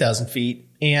 like 3,000 feet.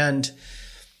 And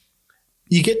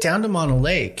you get down to Mono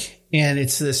Lake, and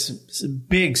it's this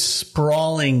big,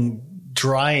 sprawling,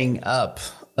 drying up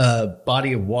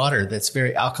body of water that's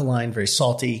very alkaline, very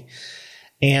salty,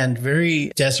 and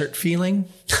very desert feeling.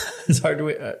 It's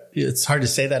hard to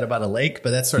say that about a lake, but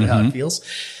that's sort of how it feels.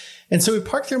 And so we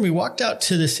parked there and we walked out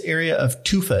to this area of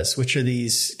tufas, which are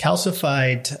these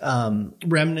calcified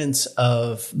remnants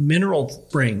of mineral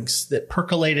springs that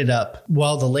percolated up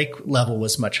while the lake level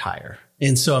was much higher.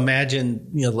 And so imagine,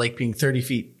 the lake being 30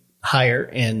 feet higher,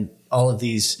 and all of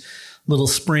these little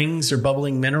springs are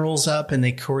bubbling minerals up, and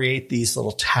they create these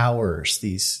little towers,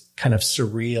 these kind of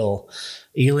surreal,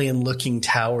 alien-looking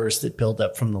towers that build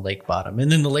up from the lake bottom.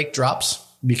 And then the lake drops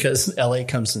because LA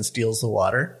comes and steals the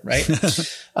water, right?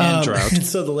 And drought. And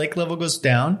so the lake level goes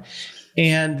down,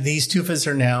 and these tufas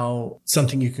are now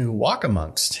something you can walk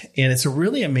amongst. And it's a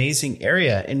really amazing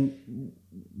area. And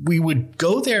we would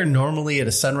go there normally at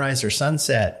a sunrise or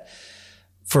sunset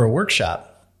for a workshop.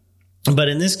 But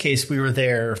in this case, we were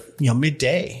there,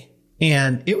 midday,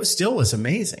 and it was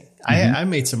amazing. I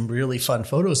made some really fun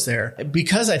photos there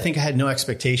because I think I had no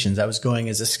expectations. I was going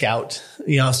as a scout.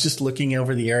 I was just looking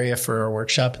over the area for a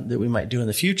workshop that we might do in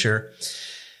the future.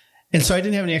 And so I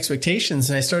didn't have any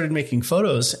expectations, and I started making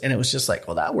photos, and it was just like,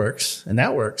 well, that works and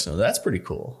that works. So that's pretty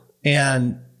cool.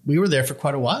 And we were there for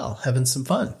quite a while having some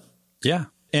fun. Yeah.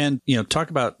 And, talk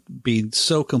about being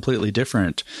so completely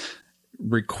different.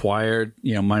 Required,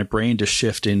 my brain to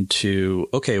shift into,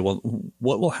 okay, well,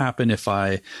 what will happen if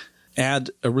I add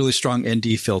a really strong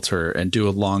ND filter and do a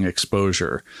long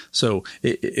exposure? So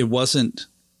it wasn't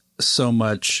so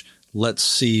much, let's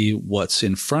see what's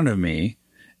in front of me.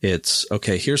 It's,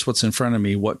 okay, here's what's in front of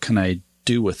me. What can I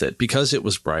do with it? Because it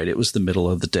was bright. It was the middle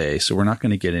of the day. So we're not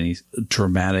going to get any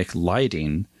dramatic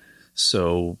lighting.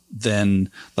 So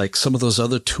then, like, some of those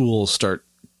other tools start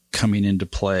coming into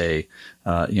play.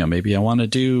 Maybe I want to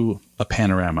do a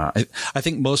panorama. I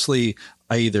think mostly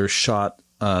I either shot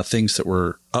things that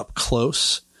were up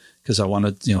close because I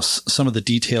wanted, some of the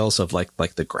details of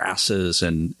like the grasses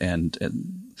and a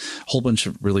whole bunch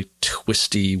of really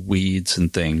twisty weeds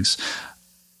and things,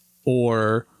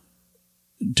 or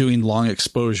doing long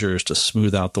exposures to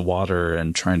smooth out the water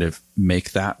and trying to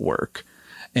make that work.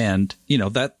 And,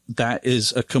 that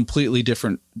is a completely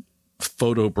different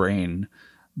photo brain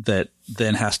that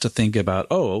then has to think about,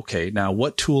 oh, okay, now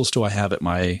what tools do I have at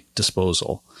my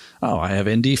disposal? Oh, I have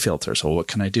ND filters. Well, what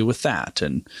can I do with that?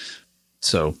 And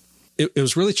so it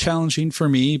was really challenging for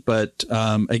me. But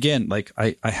again, like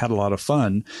I had a lot of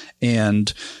fun.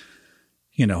 And,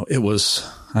 you know, it was,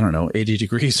 I don't know, 80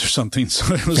 degrees or something.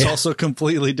 So it was also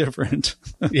completely different.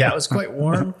 Yeah, it was quite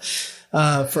warm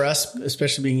for us,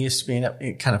 especially being used to being up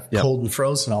kind of cold and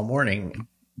frozen all morning.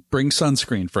 Bring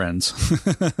sunscreen, friends.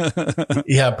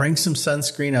 Yeah, bring some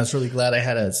sunscreen. I was really glad I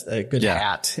had a good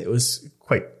hat. It was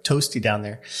quite toasty down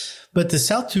there. But the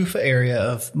South Tufa area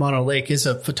of Mono Lake is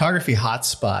a photography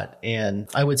hotspot. And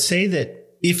I would say that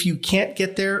if you can't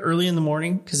get there early in the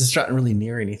morning, because it's not really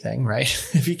near anything, right?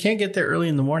 If you can't get there early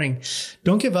in the morning,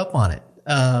 don't give up on it.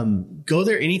 Go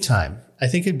there anytime. I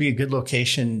think it'd be a good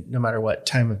location no matter what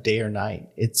time of day or night.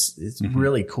 It's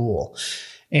really cool.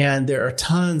 And there are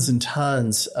tons and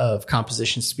tons of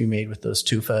compositions to be made with those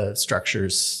tufa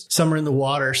structures. Some are in the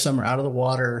water, some are out of the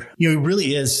water. You know, it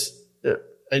really is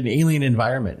an alien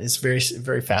environment. It's very,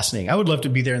 very fascinating. I would love to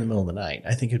be there in the middle of the night.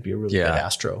 I think it'd be a really good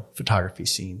astrophotography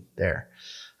scene there.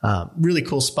 Really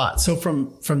cool spot. So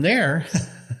from there,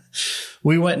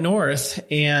 we went north,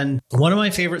 and one of my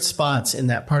favorite spots in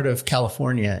that part of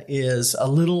California is a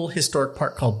little historic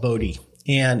park called Bodie.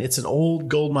 And it's an old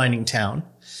gold mining town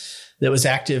that was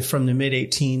active from the mid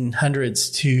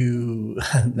 1800s to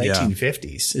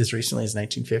 1950s, as recently as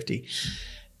 1950.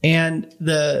 And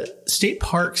the state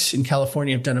parks in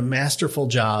California have done a masterful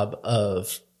job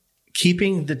of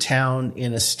keeping the town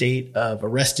in a state of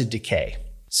arrested decay.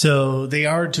 So they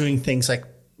are doing things like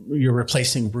you're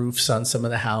replacing roofs on some of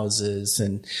the houses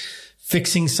and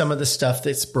fixing some of the stuff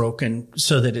that's broken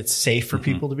so that it's safe for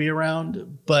people to be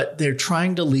around. But they're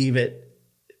trying to leave it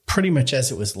pretty much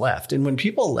as it was left. And when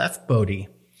people left Bodie,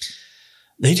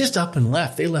 they just up and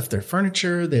left. They left their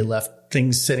furniture. They left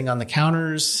things sitting on the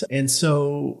counters. And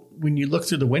so when you look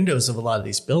through the windows of a lot of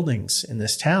these buildings in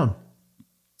this town,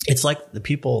 it's like the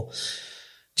people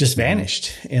just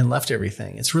vanished and left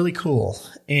everything. It's really cool.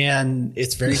 And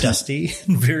it's very dusty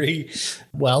and very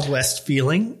Wild West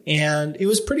feeling. And it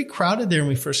was pretty crowded there when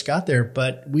we first got there,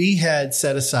 but we had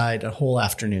set aside a whole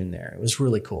afternoon there. It was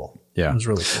really cool. Yeah. It was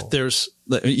really cool.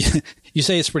 You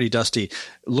say it's pretty dusty.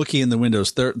 Looking in the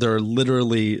windows, there are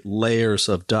literally layers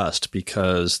of dust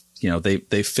because, you know,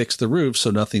 they fixed the roof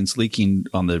so nothing's leaking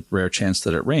on the rare chance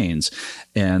that it rains.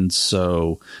 And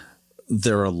so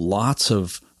there are lots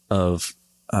of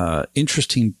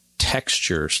interesting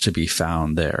textures to be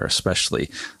found there, especially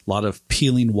a lot of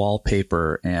peeling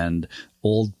wallpaper and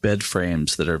old bed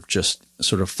frames that have just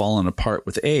sort of fallen apart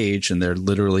with age, and they're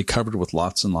literally covered with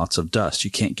lots and lots of dust. You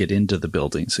can't get into the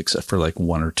buildings except for like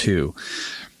one or two.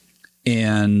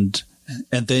 And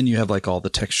then you have like all the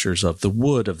textures of the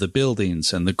wood of the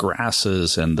buildings and the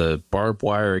grasses and the barbed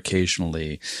wire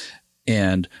occasionally.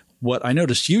 And what I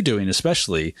noticed you doing,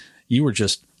 especially, you were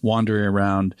just wandering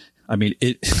around. I mean,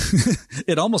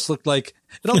 it almost looked like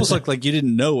you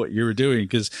didn't know what you were doing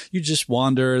because you just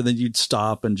wander, then you'd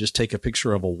stop and just take a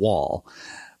picture of a wall.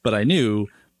 But I knew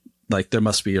like there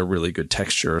must be a really good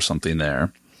texture or something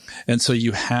there. And so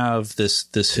you have this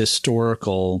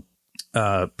historical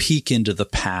peek into the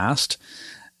past.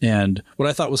 And what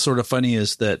I thought was sort of funny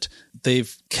is that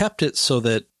they've kept it so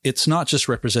that it's not just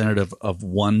representative of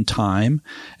one time.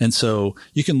 And so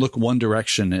you can look one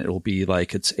direction and it will be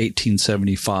like it's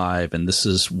 1875 and this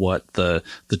is what the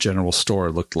general store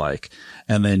looked like.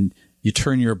 And then you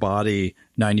turn your body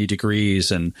 90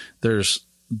 degrees and there's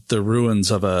the ruins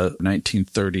of a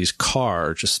 1930s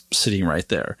car just sitting right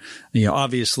there. You know,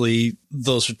 obviously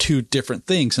those are two different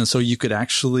things. And so you could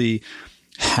actually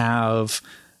have,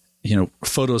 you know,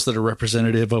 photos that are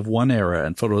representative of one era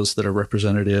and photos that are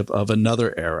representative of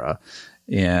another era,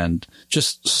 and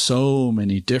just so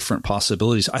many different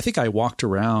possibilities. I think I walked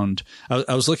around,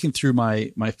 I was looking through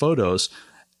my photos,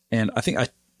 and I think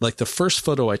like the first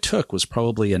photo I took was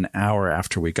probably an hour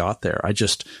after we got there. I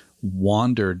just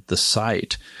wandered the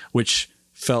site, which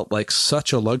felt like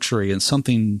such a luxury, and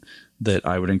something that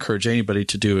I would encourage anybody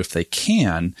to do if they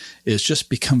can is just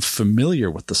become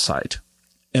familiar with the site.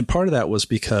 And part of that was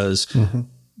because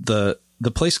the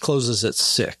place closes at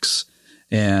 6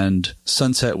 and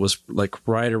sunset was like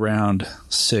right around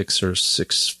 6 or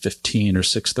 6:15 or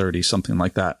 6:30, something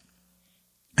like that.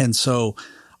 And so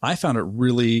I found it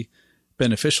really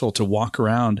beneficial to walk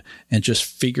around and just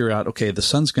figure out, okay, the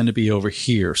sun's going to be over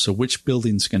here. So which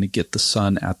building's going to get the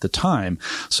sun at the time,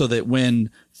 so that when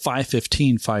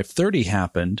 5:15, 5:30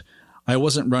 happened, I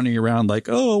wasn't running around like,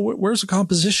 oh, where's the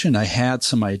composition? I had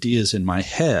some ideas in my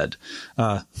head,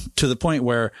 to the point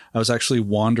where I was actually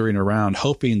wandering around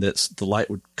hoping that the light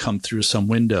would come through some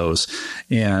windows.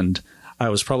 And I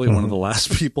was probably one of the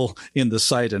last people in the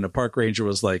site, and a park ranger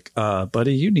was like,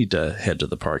 buddy, you need to head to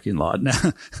the parking lot now.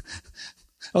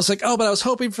 I was like, oh, but I was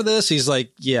hoping for this. He's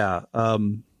like, yeah,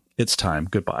 it's time.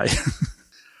 Goodbye.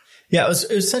 Yeah,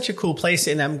 it was such a cool place,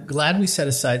 and I'm glad we set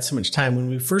aside so much time. When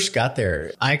we first got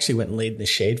there, I actually went and laid in the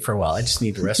shade for a while. I just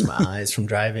need to rest my eyes from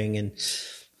driving and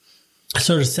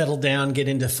sort of settle down, get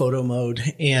into photo mode.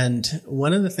 And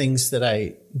one of the things that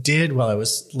I did while I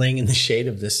was laying in the shade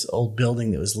of this old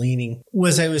building that was leaning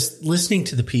was I was listening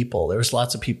to the people. There was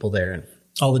lots of people there, and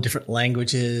all the different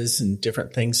languages and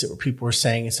different things that people were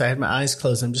saying. And so I had my eyes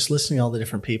closed. I'm just listening to all the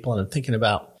different people, and I'm thinking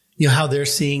about, how they're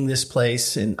seeing this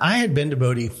place. And I had been to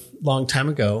Bodie a long time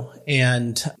ago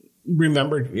and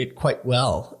remembered it quite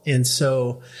well. And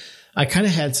so I kind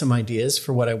of had some ideas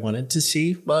for what I wanted to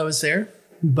see while I was there.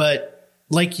 But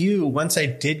like you, once I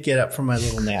did get up from my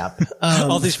little nap,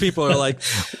 all these people are like,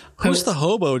 who's the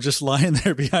hobo just lying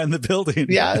there behind the building?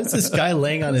 Yeah, it's this guy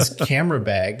laying on his camera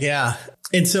bag. Yeah.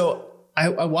 And so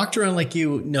I walked around like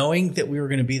you, knowing that we were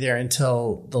going to be there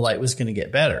until the light was going to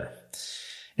get better.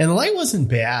 And the light wasn't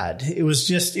bad. It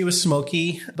was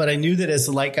smoky, but I knew that as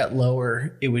the light got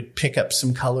lower, it would pick up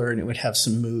some color and it would have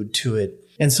some mood to it.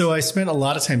 And so I spent a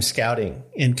lot of time scouting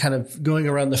and kind of going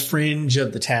around the fringe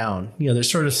of the town.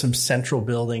 There's sort of some central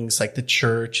buildings like the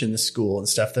church and the school and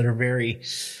stuff that are very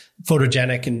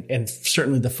photogenic and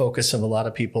certainly the focus of a lot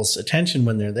of people's attention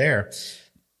when they're there.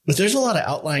 But there's a lot of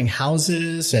outlying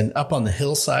houses, and up on the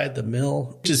hillside, the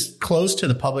mill, which is closed to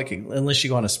the public unless you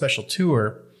go on a special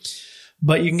tour.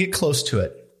 But you can get close to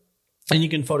it and you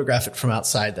can photograph it from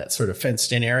outside that sort of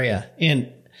fenced in area.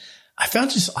 And I found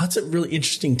just lots of really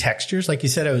interesting textures. Like you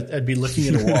said, I'd be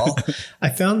looking at a wall. I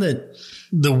found that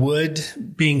the wood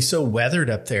being so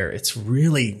weathered up there, it's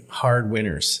really hard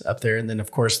winters up there. And then, of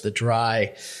course, the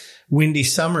dry, windy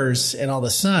summers and all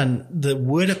the sun, the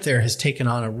wood up there has taken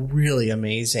on a really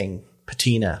amazing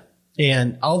patina.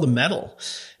 And all the metal,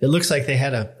 it looks like they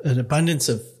had an abundance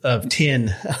of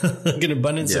tin, like an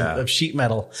abundance of sheet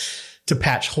metal to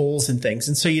patch holes and things.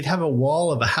 And so you'd have a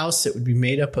wall of a house that would be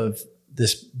made up of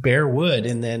this bare wood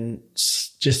and then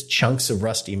just chunks of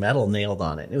rusty metal nailed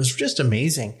on it. It was just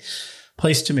amazing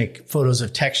place to make photos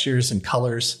of textures and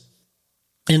colors.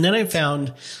 And then I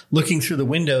found, looking through the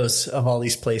windows of all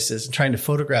these places and trying to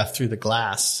photograph through the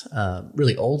glass,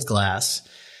 really old glass,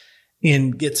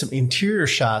 and get some interior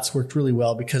shots worked really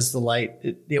well because the light,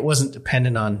 it wasn't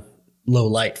dependent on low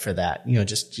light for that.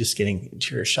 Just getting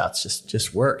interior shots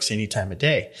just works any time of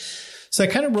day. So I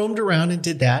kind of roamed around and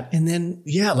did that. And then,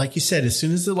 like you said, as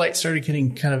soon as the light started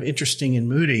getting kind of interesting and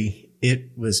moody,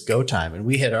 it was go time. And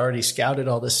we had already scouted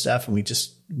all this stuff, and we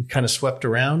kind of swept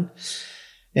around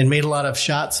and made a lot of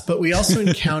shots. But we also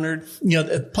encountered,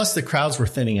 plus the crowds were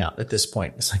thinning out at this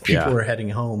point. It's like people were heading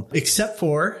home, except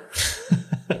for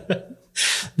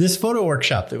this photo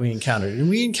workshop that we encountered. And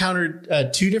we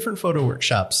encountered 2 different photo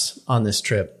workshops on this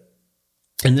trip.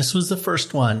 And this was the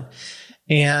first one.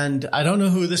 And I don't know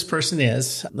who this person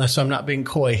is, so I'm not being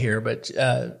coy here, but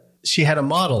she had a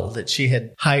model that she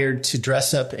had hired to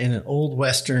dress up in an old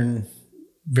Western,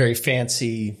 very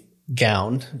fancy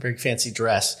gown, very fancy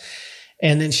dress.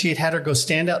 And then she had her go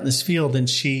stand out in this field, and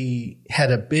she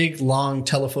had a big, long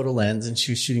telephoto lens, and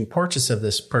she was shooting portraits of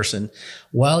this person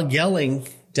while yelling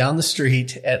down the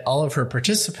street at all of her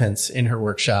participants in her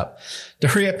workshop to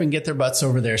hurry up and get their butts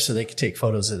over there so they could take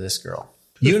photos of this girl.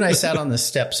 You and I sat on the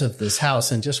steps of this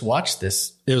house and just watched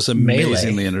this. It was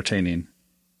amazingly entertaining.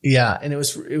 Yeah. And it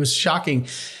was shocking.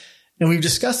 And we've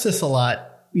discussed this a lot,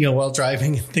 while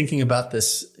driving and thinking about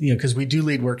this, because we do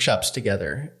lead workshops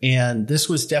together. And this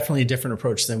was definitely a different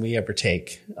approach than we ever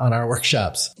take on our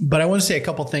workshops. But I want to say a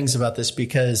couple things about this,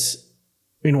 because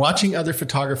in watching other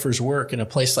photographers work in a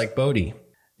place like Bodie,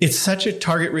 it's such a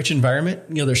target-rich environment.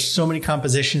 There's so many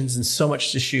compositions and so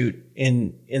much to shoot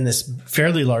in this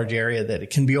fairly large area that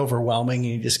it can be overwhelming,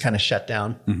 and you just kind of shut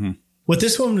down. Mm-hmm. What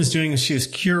this woman was doing is she was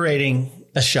curating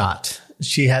a shot.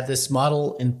 She had this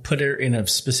model and put her in a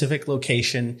specific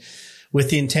location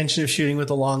with the intention of shooting with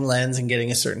a long lens and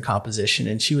getting a certain composition.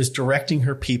 And she was directing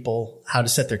her people how to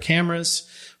set their cameras,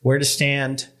 where to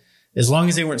stand, as long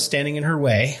as they weren't standing in her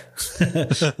way,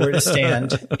 where to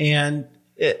stand. And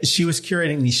she was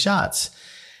curating these shots.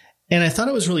 And I thought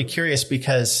it was really curious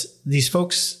because these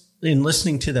folks, in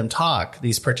listening to them talk,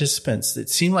 these participants, it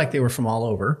seemed like they were from all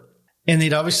over, and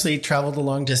they'd obviously traveled a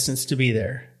long distance to be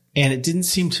there. And it didn't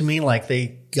seem to me like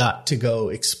they got to go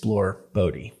explore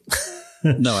Bodie.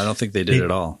 No, I don't think they did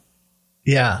at all.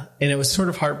 Yeah. And it was sort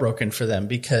of heartbroken for them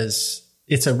because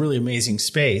it's a really amazing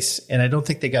space. And I don't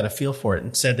think they got a feel for it.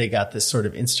 Instead, they got this sort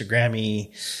of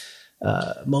Instagram-y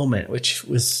moment, which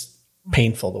was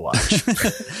painful to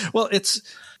watch. Well,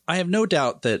 I have no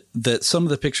doubt that some of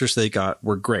the pictures they got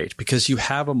were great because you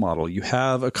have a model, you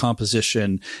have a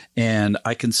composition, and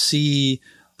I can see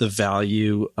the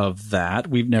value of that.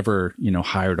 We've never,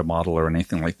 hired a model or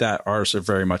anything like that. Ours are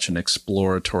very much an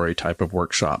exploratory type of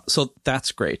workshop. So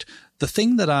that's great. The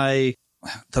thing that I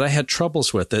had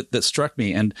troubles with that struck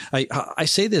me, and I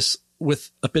say this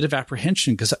with a bit of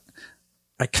apprehension because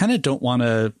I kind of don't want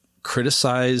to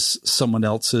criticize someone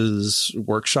else's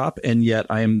workshop, and yet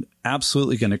I am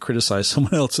absolutely going to criticize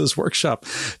someone else's workshop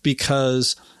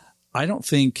because I don't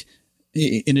think,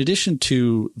 in addition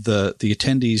to the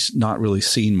attendees not really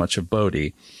seeing much of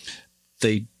Bodhi,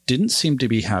 they didn't seem to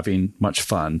be having much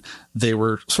fun. They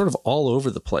were sort of all over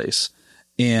the place.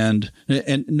 And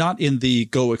not in the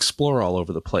go explore all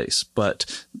over the place,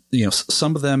 but,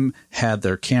 some of them had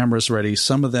their cameras ready.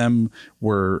 Some of them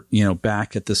were,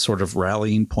 back at this sort of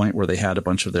rallying point where they had a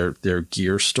bunch of their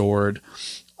gear stored.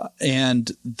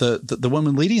 And the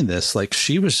woman leading this, like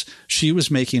she was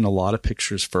making a lot of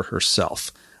pictures for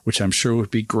herself, which I'm sure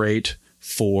would be great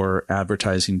for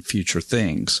advertising future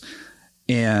things.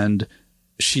 And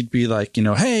she'd be like,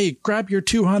 hey, grab your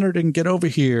 200 and get over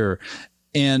here.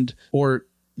 Or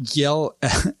yell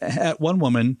at one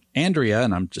woman, Andrea,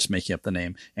 and I'm just making up the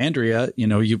name, Andrea,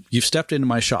 you've stepped into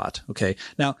my shot. Okay.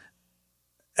 Now,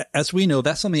 as we know,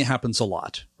 that's something that happens a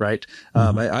lot, right?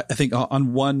 Mm-hmm. I think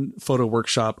on one photo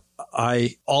workshop,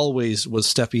 I always was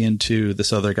stepping into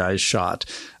this other guy's shot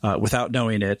without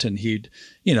knowing it. And you'd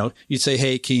say,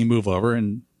 hey, can you move over?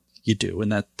 And you do.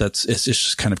 And it's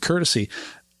just kind of courtesy.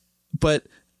 But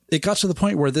it got to the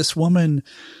point where this woman,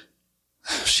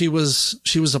 she was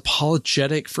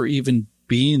apologetic for even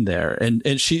being there.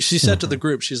 And she said to the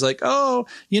group, she's like, oh,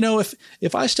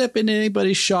 if I step into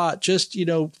anybody's shot, just,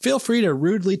 feel free to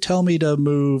rudely tell me to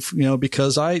move,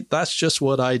 because that's just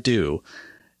what I do.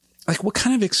 Like, what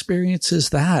kind of experience is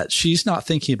that? She's not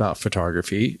thinking about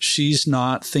photography. She's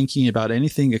not thinking about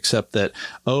anything except that,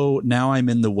 oh, now I'm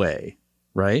in the way.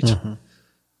 Right. Mm-hmm.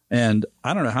 And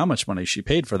I don't know how much money she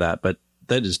paid for that, but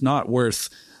that is not worth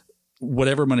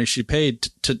whatever money she paid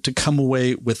to come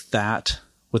away with that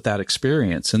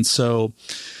experience. And so,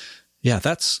 yeah,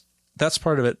 that's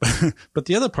part of it. But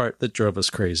the other part that drove us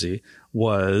crazy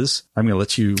was, I'm going to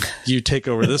let you take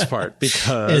over this part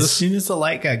because as soon as the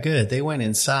light got good, they went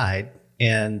inside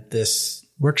and this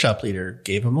workshop leader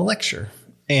gave them a lecture,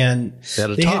 and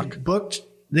they had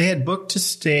booked to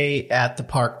stay at the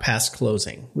park past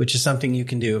closing, which is something you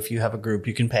can do if you have a group.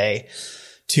 You can pay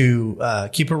to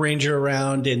keep a ranger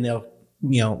around, and they'll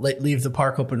leave the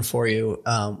park open for you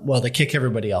while they kick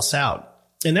everybody else out.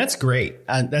 And that's great.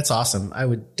 That's awesome. I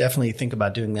would definitely think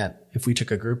about doing that if we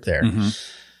took a group there. Mm-hmm.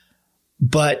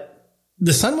 But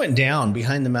the sun went down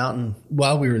behind the mountain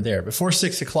while we were there. Before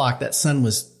 6 o'clock, that sun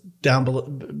was down below.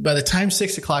 By the time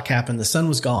 6 o'clock happened, the sun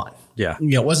was gone. Yeah.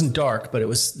 It wasn't dark, but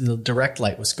the direct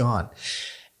light was gone.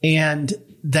 And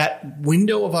that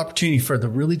window of opportunity for the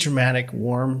really dramatic,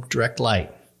 warm, direct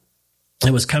light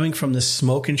that was coming from the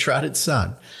smoke enshrouded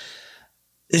sun,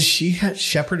 she had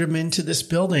shepherded him into this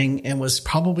building and was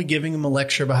probably giving him a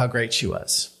lecture about how great she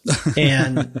was.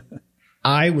 And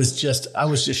I was just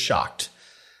shocked.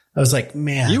 I was like,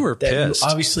 man, you were pissed. You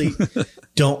obviously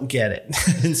don't get it.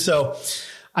 And so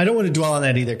I don't want to dwell on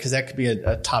that either, because that could be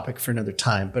a topic for another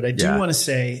time. But I do want to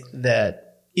say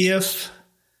that if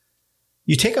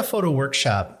you take a photo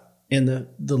workshop and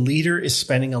the leader is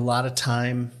spending a lot of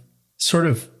time sort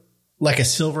of like a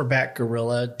silverback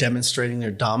gorilla demonstrating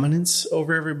their dominance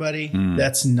over everybody,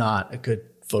 that's not a good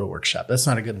photo workshop. That's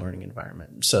not a good learning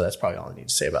environment. So that's probably all I need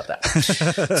to say about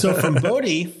that. So from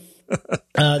Bodhi,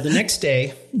 the next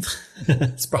day,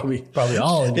 it's probably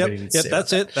all anybody needs to say.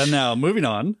 That's it. And now moving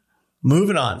on.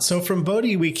 So from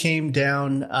Bodhi, we came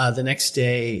down the next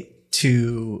day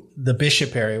to the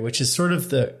Bishop area, which is sort of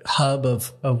the hub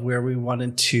of where we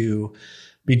wanted to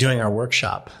be doing our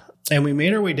workshop. And we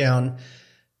made our way down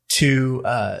to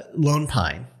Lone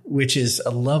Pine, which is a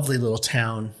lovely little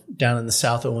town down in the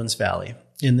South Owens Valley.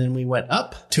 And then we went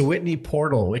up to Whitney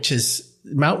Portal, which is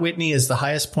Mount Whitney is the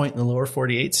highest point in the lower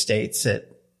 48 states at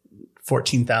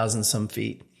 14,000 some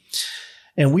feet.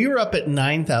 And we were up at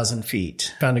 9,000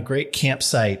 feet, found a great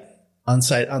campsite on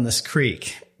this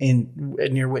creek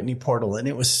near Whitney Portal. And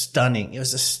it was stunning. It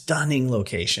was a stunning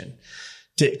location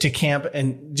to camp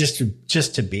and just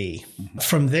to be. Mm-hmm.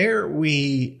 From there,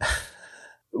 we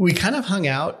kind of hung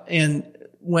out and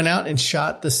went out and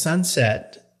shot the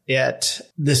sunset at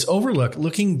this overlook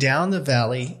looking down the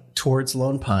valley towards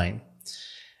Lone Pine.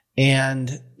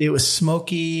 And it was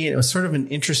smoky and it was sort of an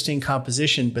interesting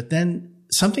composition. But then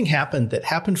something happened that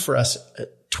happened for us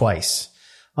twice.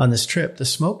 on this trip, the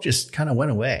smoke just kind of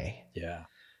went away. Yeah.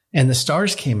 And the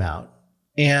stars came out,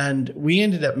 and we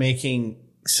ended up making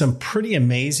some pretty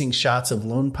amazing shots of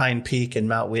Lone Pine Peak and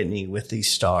Mount Whitney with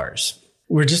these stars.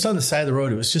 We're just on the side of the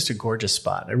road. It was just a gorgeous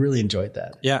spot. I really enjoyed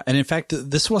that. Yeah. And in fact,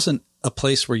 this wasn't a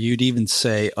place where you'd even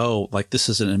say, oh, like this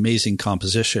is an amazing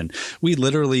composition. We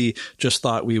literally just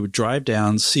thought we would drive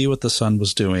down, see what the sun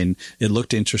was doing. It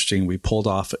looked interesting. We pulled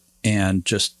off and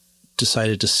just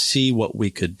decided to see what we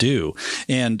could do.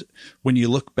 And when you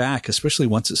look back, especially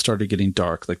once it started getting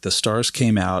dark, like the stars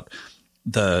came out,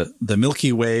 the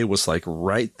Milky Way was like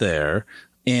right there.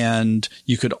 And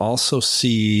you could also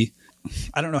see,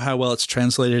 I don't know how well it's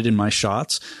translated in my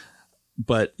shots,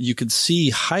 but you could see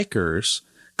hikers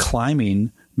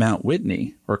climbing Mount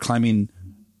Whitney or climbing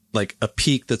like a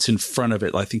peak that's in front of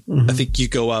it. I think you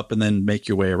go up and then make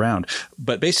your way around.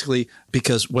 But basically,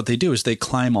 because what they do is they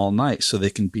climb all night so they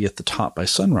can be at the top by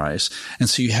sunrise. And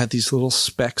so you had these little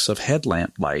specks of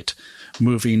headlamp light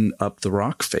moving up the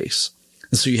rock face.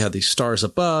 And so you had these stars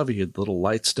above, you had little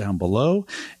lights down below.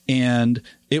 And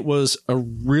it was a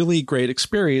really great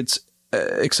experience,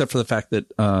 except for the fact that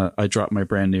I dropped my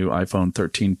brand new iPhone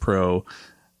 13 Pro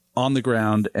on the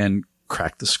ground and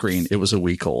cracked the screen. It was a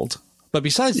week old. But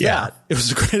besides that, it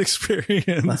was a great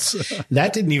experience.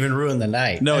 That didn't even ruin the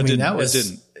night. No, it didn't. It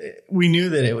didn't. We knew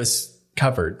that it was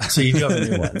covered. So you do have a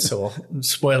new one. So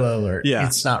spoiler alert. Yeah.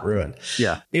 It's not ruined.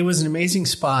 Yeah. It was an amazing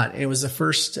spot. It was the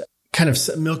first kind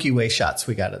of Milky Way shots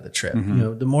we got of the trip. You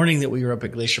know, the morning that we were up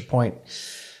at Glacier Point,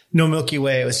 no Milky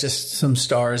Way. It was just some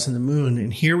stars and the moon.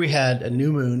 And here we had a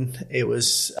new moon.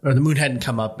 Or the moon hadn't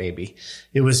come up, maybe.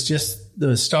 It was just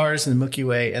the stars and the Milky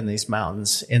Way and these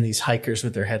mountains and these hikers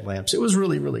with their headlamps. It was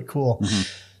really, really cool.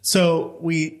 So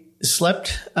we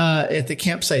slept at the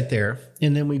campsite there,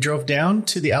 and then we drove down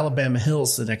to the Alabama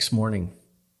Hills the next morning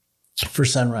for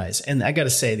sunrise. And I got to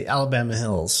say, the Alabama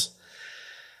Hills,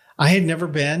 I had never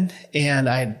been, and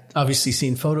I had obviously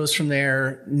seen photos from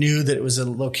there, knew that it was a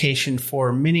location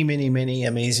for many, many, many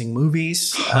amazing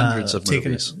movies. Hundreds of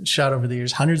movies. Shot over the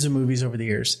years, hundreds of movies over the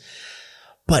years.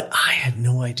 But I had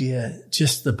no idea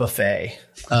just the buffet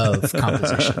of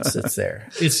compositions that's there.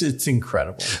 It's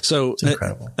incredible. So it's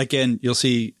incredible. Again, you'll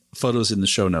see photos in the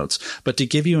show notes. But to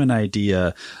give you an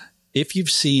idea, if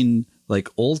you've seen like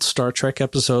old Star Trek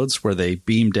episodes where they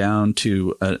beam down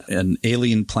to an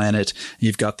alien planet,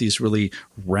 you've got these really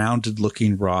rounded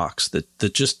looking rocks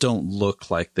that just don't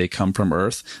look like they come from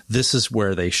Earth. This is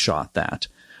where they shot that.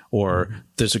 Or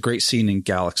there's a great scene in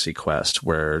Galaxy Quest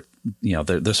where, you know,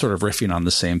 they're sort of riffing on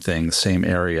the same thing, the same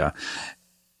area.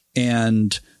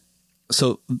 And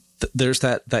so there's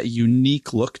that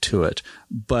unique look to it,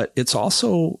 but it's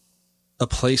also a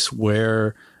place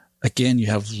where, again, you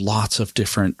have lots of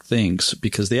different things,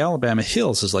 because the Alabama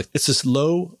Hills is like, it's this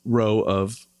low row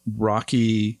of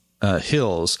rocky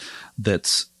hills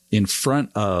that's in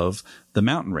front of the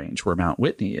mountain range where Mount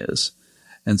Whitney is.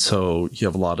 And so you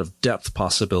have a lot of depth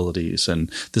possibilities.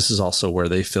 And this is also where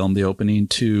they filmed the opening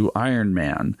to Iron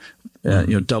Man, you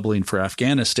know, doubling for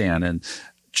Afghanistan. And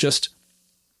just,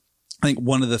 I think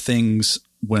one of the things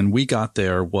when we got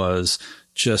there was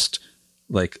just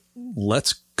like,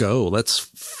 let's go, let's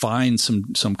find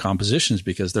some compositions,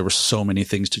 because there were so many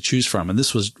things to choose from. And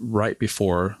this was right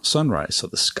before sunrise. So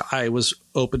the sky was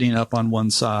opening up on one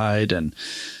side, and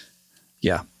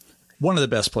yeah, one of the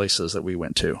best places that we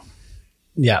went to.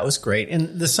 Yeah, it was great.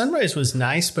 And the sunrise was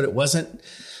nice, but it wasn't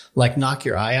like knock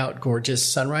your eye out gorgeous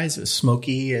sunrise. It was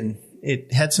smoky and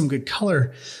it had some good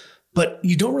color, but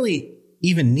you don't really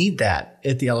even need that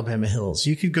at the Alabama Hills.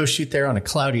 You could go shoot there on a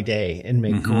cloudy day and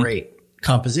make great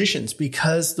compositions,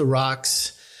 because the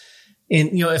rocks,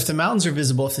 and, you know, if the mountains are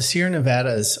visible, if the Sierra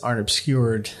Nevadas aren't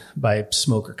obscured by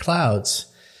smoke or clouds,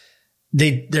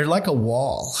 they're like a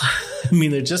wall. I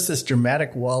mean, they're just this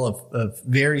dramatic wall of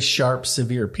very sharp,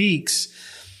 severe peaks.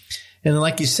 And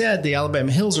like you said, the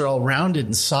Alabama Hills are all rounded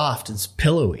and soft and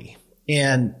pillowy.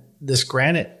 And this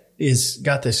granite is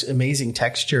got this amazing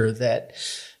texture that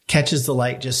catches the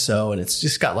light just so, and it's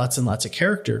just got lots and lots of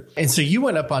character. And so you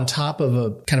went up on top of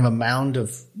a kind of a mound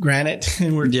of granite,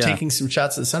 and we're taking some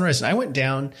shots of the sunrise. And I went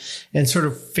down and sort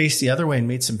of faced the other way and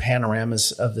made some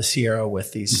panoramas of the Sierra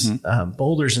with these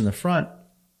boulders in the front.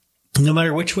 No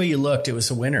matter which way you looked, it was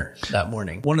a winner that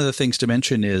morning. One of the things to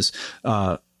mention is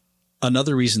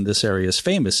another reason this area is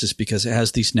famous is because it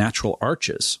has these natural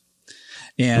arches.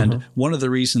 And one of the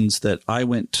reasons that I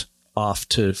went off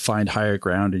to find higher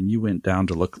ground and you went down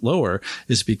to look lower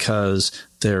is because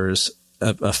there's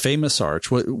a famous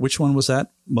arch. Which one was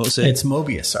that? It's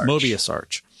Mobius Arch. Mobius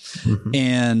Arch.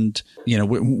 And,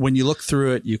 when you look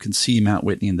through it, you can see Mount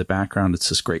Whitney in the background. It's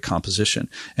this great composition.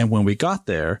 And when we got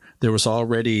there was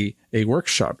already a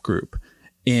workshop group.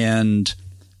 And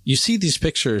you see these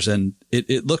pictures and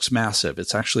it looks massive.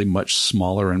 It's actually much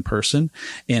smaller in person.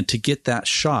 And to get that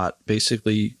shot,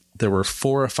 basically there were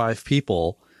 4 or 5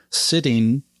 people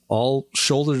sitting all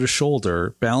shoulder to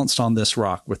shoulder, balanced on this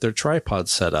rock with their tripod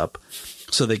set up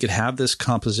so they could have this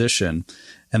composition.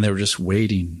 And they were just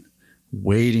waiting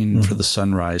for the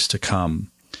sunrise to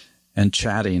come and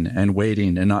chatting and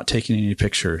waiting and not taking any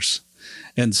pictures.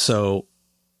 And so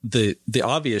the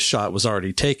obvious shot was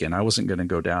already taken. I wasn't going to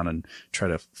go down and try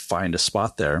to find a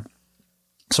spot there.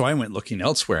 So I went looking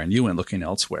elsewhere and you went looking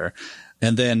elsewhere.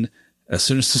 And then as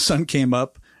soon as the sun came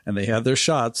up and they had their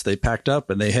shots, they packed up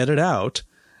and they headed out.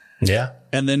 Yeah.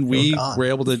 And then we were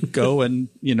able to go and,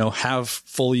 have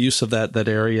full use of that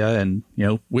area. And,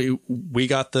 we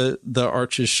got the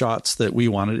arches shots that we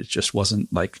wanted. It just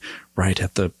wasn't like right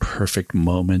at the perfect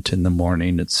moment in the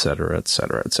morning, et cetera, et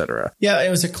cetera, et cetera. Yeah. It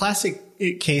was a classic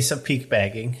case of peak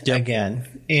bagging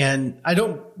again. And I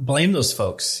don't blame those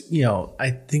folks. I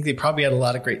think they probably had a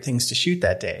lot of great things to shoot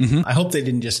that day. I hope they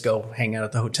didn't just go hang out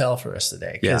at the hotel for the rest of the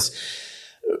day. Because,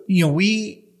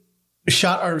 we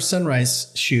shot our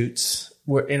sunrise shoots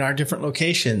were in our different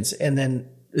locations. And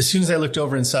then as soon as I looked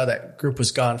over and saw that group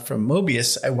was gone from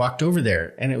Mobius, I walked over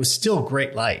there and it was still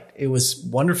great light. It was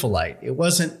wonderful light. It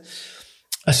wasn't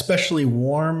especially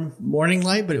warm morning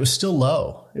light, but it was still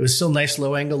low. It was still nice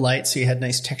low angle light. So you had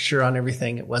nice texture on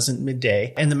everything. It wasn't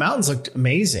midday and the mountains looked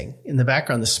amazing in the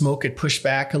background. The smoke had pushed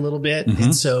back a little bit.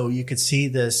 And so you could see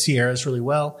the Sierras really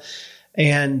well.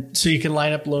 And so you can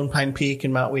line up Lone Pine Peak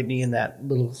and Mount Whitney in that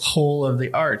little hole of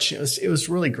the arch. It was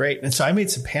really great. And so I made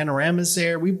some panoramas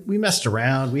there. We messed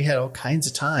around. We had all kinds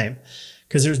of time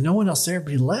because there's no one else there,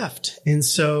 but he left. And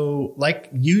so like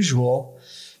usual,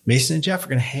 Mason and Jeff are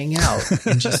going to hang out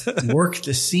and just work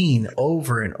the scene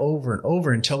over and over and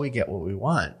over until we get what we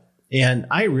want. And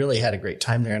I really had a great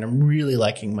time there. And I'm really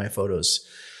liking my photos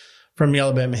from the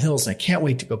Alabama Hills. And I can't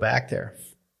wait to go back there.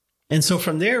 And so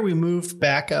from there, we moved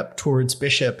back up towards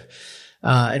Bishop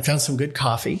and found some good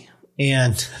coffee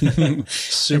and, super and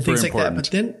things important. like that. But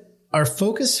then our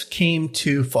focus came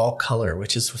to fall color,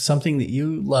 which is something that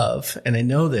you love. And I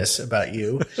know this about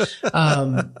you.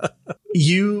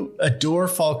 You adore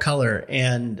fall color.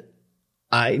 And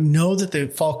I know that the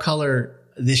fall color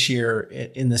this year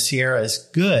in the Sierra is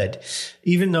good,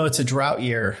 even though it's a drought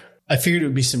year. I figured it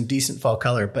would be some decent fall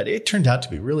color, but it turned out to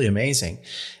be really amazing.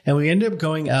 And we ended up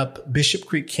going up Bishop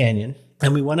Creek Canyon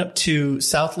and we went up to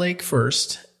South Lake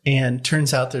first. And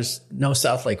turns out there's no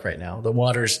South Lake right now. The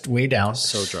water's way down.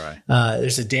 So dry.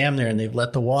 There's a dam there and they've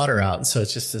let the water out. And so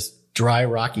it's just this dry,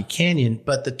 rocky canyon.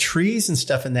 But the trees and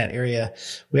stuff in that area,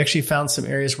 we actually found some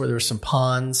areas where there were some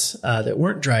ponds that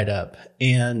weren't dried up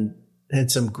and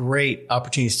had some great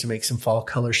opportunities to make some fall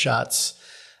color shots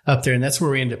up there. And that's where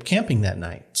we ended up camping that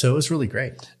night. So it was really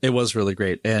great. It was really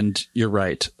great. And you're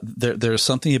right. There's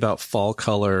something about fall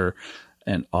color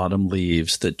and autumn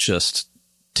leaves that just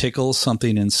tickles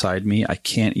something inside me. I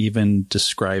can't even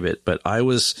describe it, but I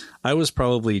was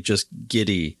probably just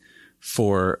giddy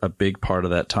for a big part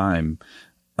of that time.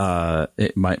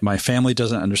 My family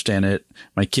doesn't understand it.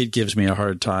 My kid gives me a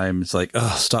hard time. It's like,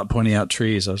 oh, stop pointing out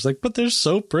trees. I was like, but they're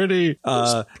so pretty.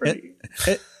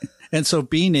 And so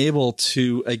being able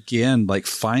to, again, like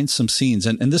find some scenes,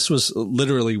 and this was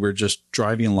literally, we're just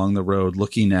driving along the road,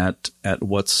 looking at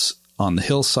what's on the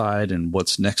hillside and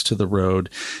what's next to the road.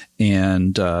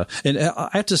 And I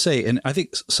have to say, and I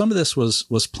think some of this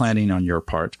was planning on your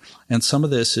part, and some of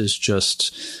this is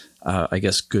just, I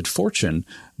guess, good fortune.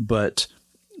 But,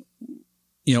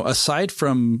 aside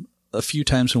from a few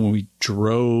times when we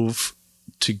drove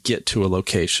to get to a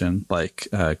location like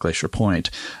Glacier Point,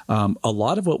 a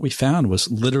lot of what we found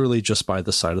was literally just by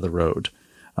the side of the road.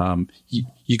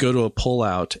 You go to a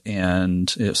pullout, and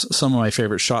some of my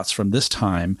favorite shots from this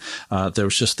time, there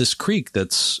was just this creek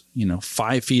that's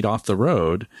 5 feet off the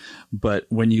road, but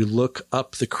when you look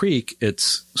up the creek,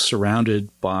 it's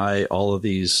surrounded by all of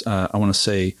these I want to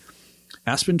say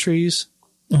aspen trees.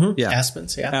 Mm-hmm. Yeah,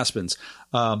 aspens.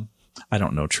 I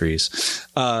don't know trees.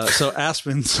 So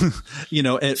aspens,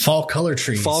 fall color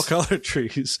trees,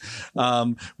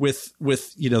 with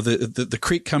the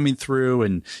creek coming through,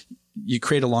 and you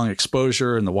create a long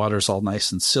exposure and the water's all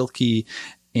nice and silky.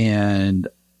 And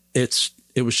it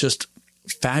was just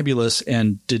fabulous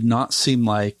and did not seem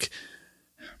like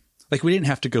we didn't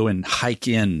have to go and hike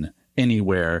in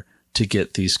anywhere to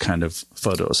get these kind of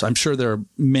photos. I'm sure there are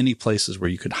many places where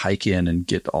you could hike in and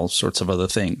get all sorts of other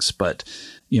things, but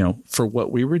for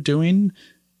what we were doing,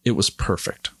 it was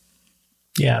perfect.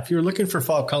 Yeah, if you were looking for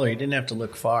fall color, you didn't have to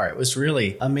look far. It was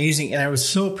really amazing. And I was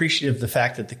so appreciative of the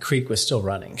fact that the creek was still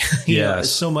running.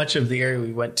 So much of the area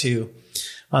we went to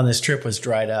on this trip was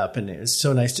dried up, and it was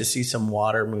so nice to see some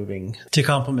water moving to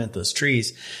complement those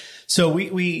trees. So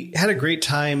we had a great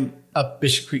time up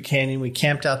Bishop Creek Canyon. We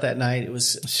camped out that night. It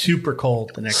was super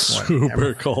cold the next morning.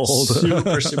 Super cold.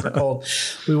 Super cold.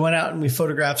 We went out and we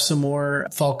photographed some more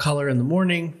fall color in the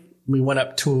morning. We went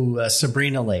up to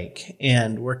Sabrina Lake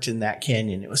and worked in that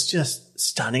canyon. It was just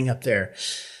stunning up there.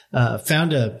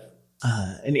 Found an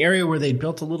area where they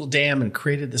built a little dam and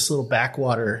created this little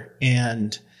backwater,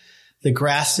 and the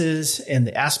grasses and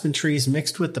the aspen trees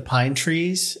mixed with the pine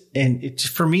trees. And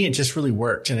for me, it just really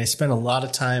worked. And I spent a lot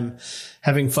of time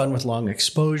having fun with long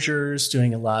exposures,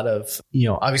 doing a lot of,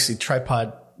 obviously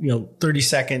tripod,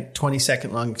 30-second,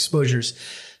 20-second long exposures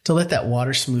to let that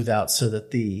water smooth out so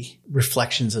that the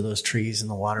reflections of those trees and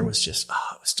the water was just,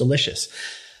 it was delicious.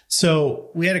 So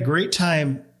we had a great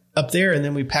time up there, and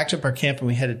then we packed up our camp and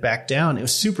we headed back down. It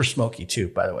was super smoky too,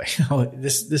 by the way.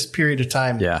 This period of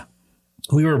time. Yeah.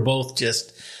 We were both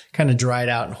just kind of dried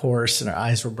out and hoarse, and our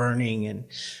eyes were burning, and,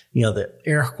 the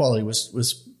air quality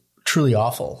was truly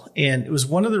awful. And it was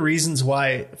one of the reasons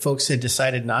why folks had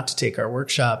decided not to take our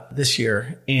workshop this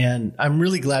year. And I'm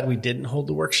really glad we didn't hold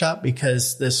the workshop,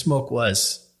 because the smoke while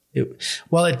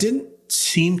it didn't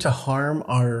seem to harm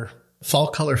our fall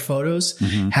color photos,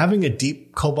 having a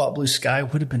deep cobalt blue sky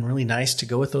would have been really nice to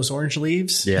go with those orange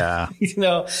leaves. Yeah.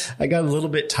 I got a little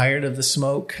bit tired of the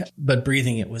smoke, but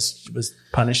breathing it was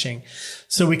punishing.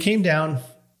 So we came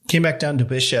back down to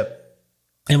Bishop,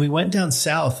 and we went down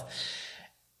south.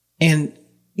 And,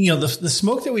 the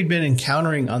smoke that we'd been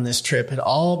encountering on this trip had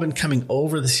all been coming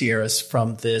over the Sierras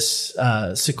from this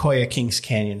Sequoia Kings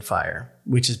Canyon fire,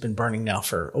 which has been burning now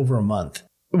for over a month.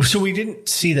 So we didn't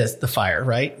see the fire,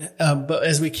 right? But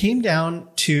as we came down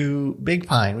to Big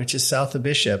Pine, which is south of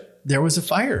Bishop, there was a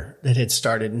fire that had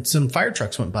started, and some fire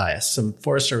trucks went by us. Some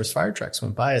Forest Service fire trucks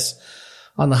went by us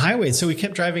on the highway. And so we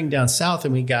kept driving down south,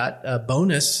 and we got a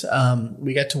bonus.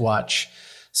 We got to watch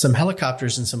some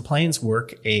helicopters and some planes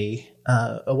work a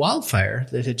wildfire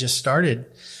that had just started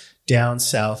down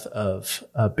south of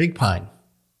Big Pine.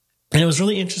 And it was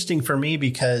really interesting for me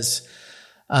because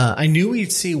I knew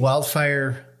we'd see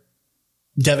wildfire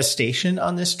devastation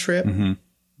on this trip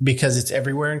because it's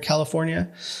everywhere in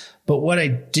California. But what I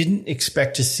didn't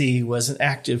expect to see was an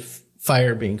active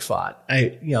fire being fought.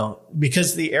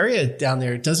 Because the area down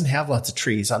there doesn't have lots of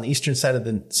trees. On the eastern side of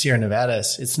the Sierra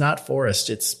Nevadas, it's not forest.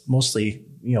 It's mostly,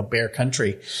 bare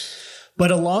country.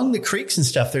 But along the creeks and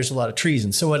stuff, there's a lot of trees.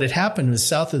 And so what had happened was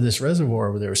south of this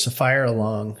reservoir, where there was a fire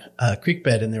along a creek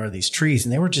bed, and there were these trees,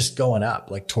 and they were just going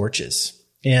up like torches.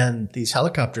 And these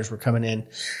helicopters were coming in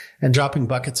and dropping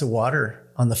buckets of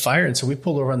water on the fire. And so we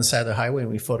pulled over on the side of the highway,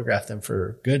 and we photographed them for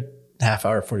a good half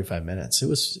hour, 45 minutes. It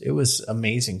was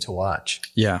amazing to watch.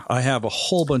 Yeah. I have a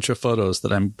whole bunch of photos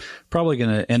that I'm probably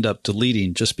going to end up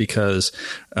deleting, just because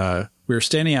we were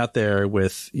standing out there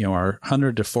with, our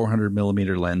 100 to 400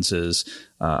 millimeter lenses.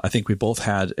 I think we both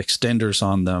had extenders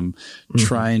on them,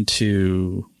 trying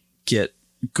to get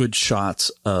good shots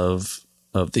of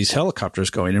these helicopters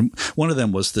going. And one of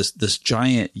them was this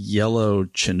giant yellow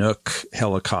Chinook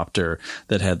helicopter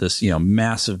that had this,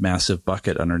 massive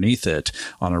bucket underneath it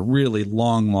on a really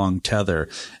long tether.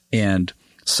 And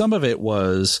some of it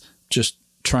was just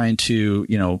trying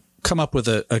to, come up with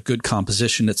a good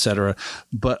composition, et cetera.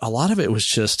 But a lot of it was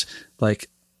just like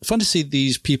fun to see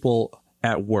these people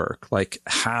at work, like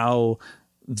how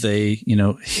they,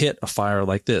 hit a fire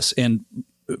like this. And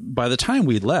by the time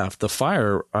we left, the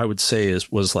fire, I would say,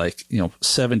 was like,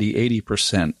 70,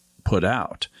 80% put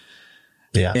out.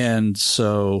 Yeah. And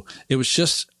so it was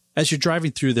just, as you're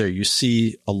driving through there, you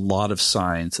see a lot of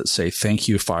signs that say, "Thank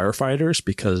you, firefighters,"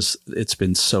 because it's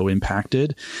been so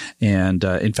impacted. And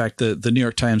in fact, the New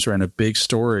York Times ran a big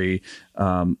story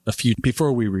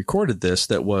before we recorded this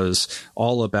that was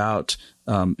all about,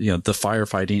 the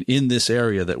firefighting in this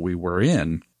area that we were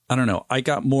in. I don't know. I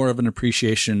got more of an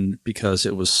appreciation because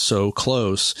it was so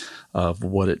close of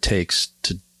what it takes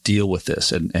to deal with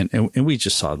this. And we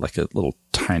just saw like a little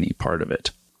tiny part of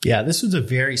it. Yeah, this was a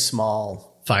very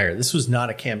small fire. This was not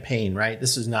a campaign, right?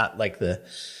 This is not like the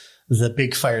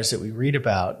big fires that we read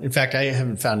about. In fact, I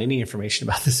haven't found any information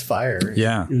about this fire.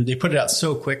 Yeah. They put it out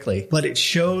so quickly, but it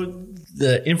showed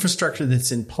the infrastructure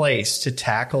that's in place to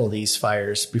tackle these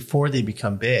fires before they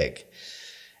become big.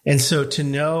 And so to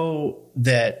know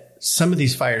that some of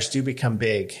these fires do become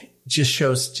big just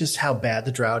shows just how bad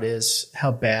the drought is,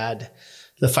 how bad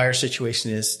the fire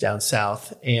situation is down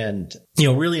south, and, you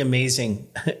know, really amazing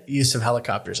use of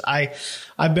helicopters.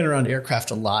 I've been around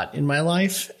aircraft a lot in my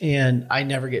life, and I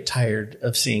never get tired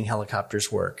of seeing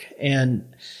helicopters work.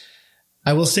 And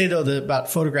I will say, though, that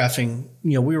about photographing,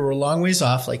 you know, we were a long ways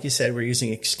off. Like you said, we're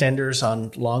using extenders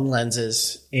on long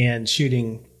lenses and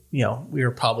shooting, you know, we were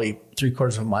probably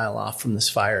 3/4 of a mile off from this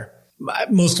fire.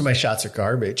 Most of my shots are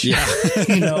garbage. Yeah.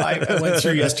 You know, I went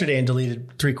through yesterday and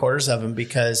deleted 3/4 of them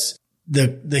because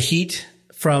the heat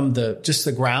from just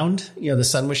the ground, you know, the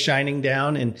sun was shining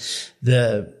down, and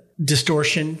the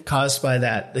distortion caused by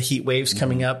that, the heat waves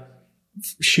coming up,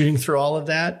 shooting through all of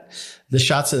that. The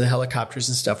shots of the helicopters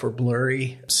and stuff were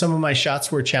blurry. Some of my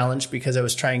shots were challenged because I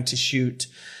was trying to shoot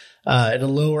at a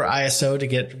lower ISO to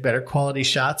get better quality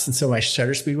shots. And so my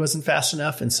shutter speed wasn't fast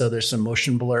enough. And so there's some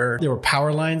motion blur. There were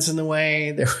power lines in the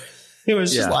way. There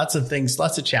was just lots of things,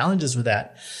 lots of challenges with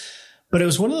that. But it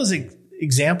was one of those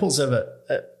examples of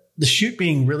the shoot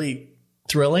being really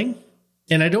thrilling.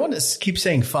 And I don't want to keep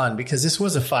saying fun because this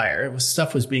was a fire.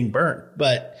 Stuff was being burnt.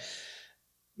 But,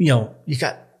 you know,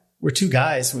 we're two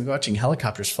guys and we're watching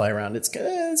helicopters fly around. It's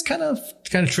kind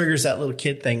of triggers that little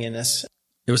kid thing in us.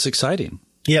 It was exciting.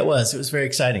 Yeah, it was. It was very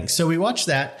exciting. So we watched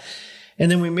that, and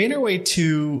then we made our way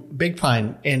to Big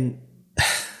Pine. And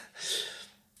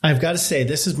I've got to say,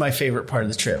 this is my favorite part of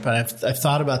the trip. And I've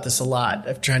thought about this a lot.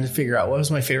 I'm trying to figure out what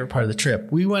was my favorite part of the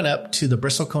trip. We went up to the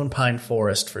bristlecone pine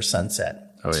forest for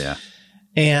sunset. Oh, yeah.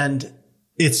 And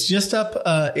it's just up,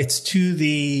 it's to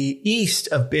the east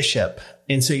of Bishop.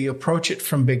 And so you approach it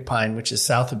from Big Pine, which is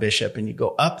south of Bishop, and you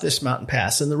go up this mountain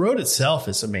pass. And the road itself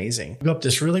is amazing. You go up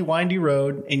this really windy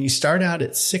road, and you start out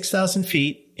at 6,000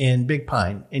 feet in Big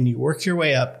Pine, and you work your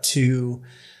way up to,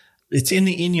 it's in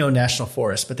the Inyo National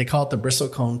Forest, but they call it the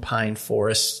Bristlecone Pine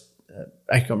Forest.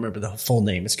 I can't remember the full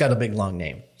name. It's got a big, long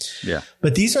name. Yeah.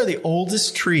 But these are the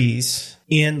oldest trees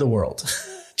in the world.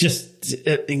 Just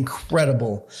an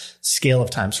incredible scale of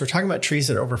time. So we're talking about trees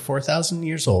that are over 4,000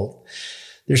 years old.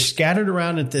 They're scattered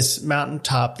around at this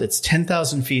mountaintop that's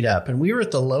 10,000 feet up. And we were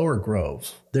at the lower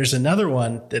grove. There's another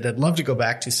one that I'd love to go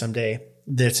back to someday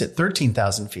that's at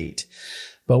 13,000 feet.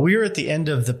 But we were at the end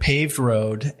of the paved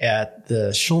road at the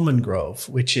Schulman Grove,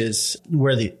 which is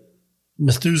where the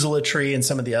Methuselah tree and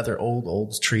some of the other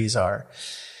old trees are.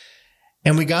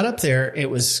 And we got up there.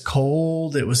 It was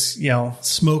cold. It was, you know,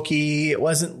 smoky. It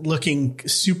wasn't looking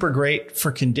super great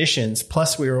for conditions.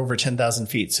 Plus, we were over 10,000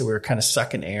 feet, so we were kind of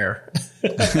sucking air.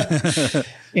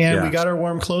 And we got our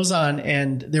warm clothes on,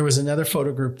 and there was another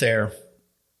photo group there.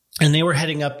 And they were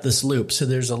heading up this loop. So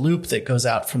there's a loop that goes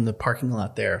out from the parking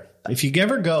lot there. If you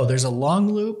ever go, there's a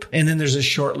long loop, and then there's a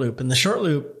short loop. And the short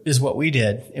loop is what we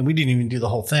did, and we didn't even do the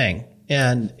whole thing.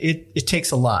 And it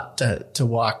takes a lot to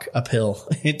walk uphill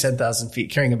at 10,000 feet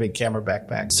carrying a big camera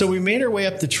backpack. So we made our way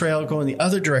up the trail going the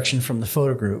other direction from the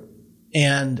photo group.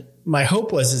 And my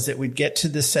hope is that we'd get to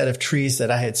this set of trees that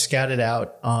I had scouted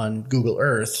out on Google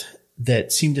Earth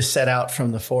that seemed to set out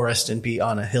from the forest and be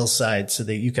on a hillside so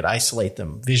that you could isolate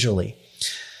them visually.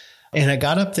 And I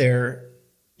got up there,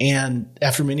 and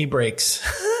after many breaks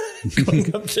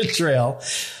going up the trail,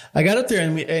 I got up there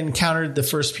and we encountered the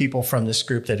first people from this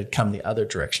group that had come the other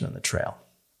direction on the trail.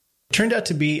 It turned out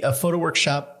to be a photo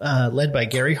workshop led by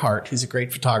Gary Hart, who's a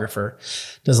great photographer,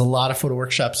 does a lot of photo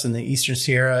workshops in the Eastern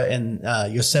Sierra and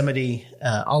Yosemite,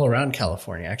 all around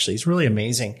California, actually. He's really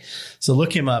amazing. So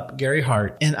look him up, Gary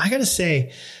Hart. And I got to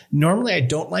say, normally I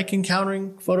don't like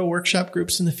encountering photo workshop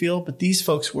groups in the field, but these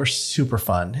folks were super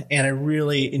fun. And I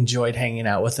really enjoyed hanging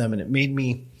out with them. And it made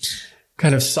me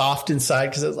kind of soft inside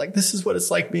because I was like, this is what it's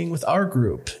like being with our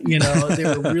group. You know, they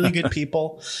were really good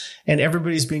people, and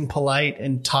everybody's being polite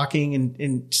and talking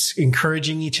and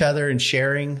encouraging each other and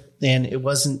sharing. And it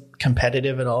wasn't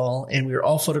competitive at all. And we were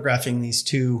all photographing these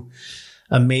two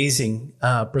amazing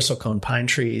bristlecone pine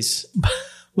trees.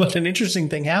 But an interesting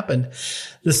thing happened.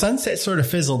 The sunset sort of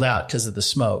fizzled out because of the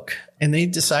smoke, and they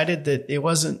decided that it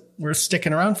wasn't worth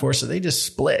sticking around for. So they just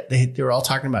split. They were all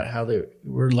talking about how they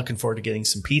were looking forward to getting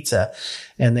some pizza,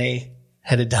 and they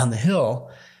headed down the hill.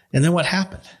 And then what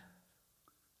happened?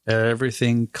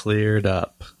 Everything cleared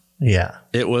up. Yeah.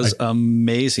 It was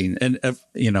amazing. And,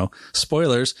 you know,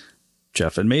 spoilers,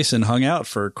 Jeff and Mason hung out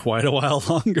for quite a while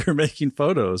longer making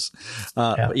photos.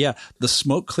 But yeah, the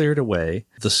smoke cleared away.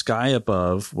 The sky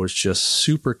above was just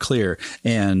super clear.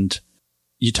 And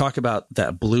you talk about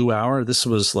that blue hour. This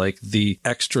was like the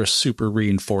extra super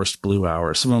reinforced blue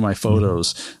hour. Some of my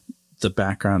photos, the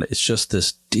background, it's just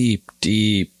this deep,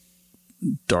 deep,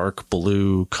 dark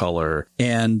blue color.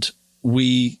 And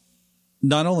we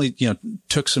not only,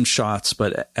 took some shots,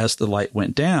 but as the light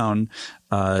went down,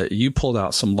 you pulled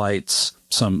out some lights,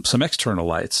 some external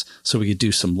lights, so we could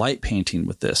do some light painting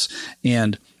with this.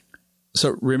 And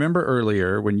so remember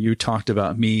earlier when you talked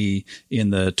about me in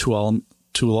the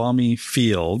Tuolumne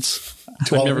Fields,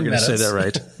 I'm never going to say that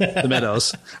right. The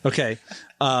meadows. Okay.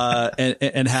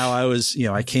 And how I was,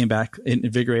 I came back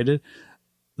invigorated.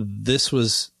 This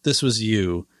was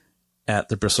you at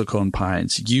the Bristlecone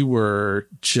Pines. You were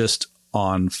just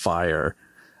on fire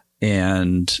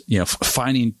and,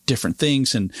 finding different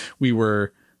things. And we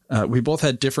both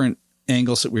had different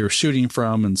angles that we were shooting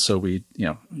from. And so we,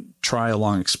 try a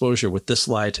long exposure with this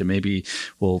light and maybe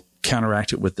we'll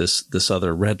counteract it with this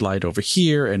other red light over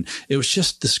here. And it was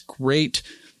just this great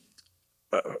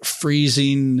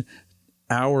freezing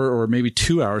hour or maybe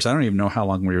 2 hours. I don't even know how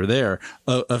long we were there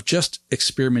of just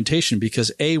experimentation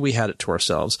because A, we had it to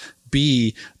ourselves.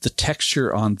 B, the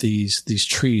texture on these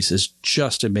trees is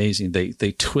just amazing.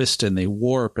 They twist and they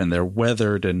warp and they're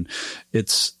weathered and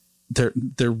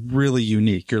they're really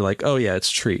unique. You're like, oh yeah, it's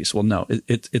trees. Well, no,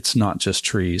 it's not just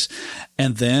trees.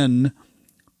 And then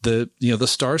the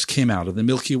stars came out and the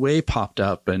Milky Way popped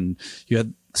up and you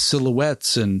had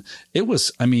silhouettes and it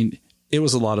was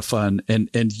a lot of fun and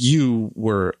you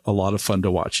were a lot of fun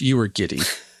to watch. You were giddy.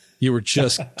 You were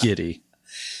just giddy.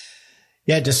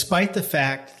 Yeah. Despite the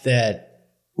fact that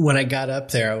when I got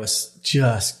up there, I was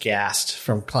just gassed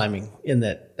from climbing in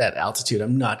that altitude.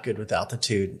 I'm not good with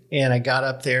altitude. And I got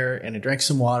up there and I drank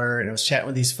some water and I was chatting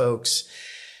with these folks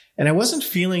and I wasn't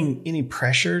feeling any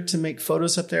pressure to make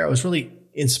photos up there. I was really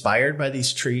inspired by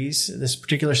these trees, this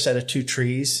particular set of 2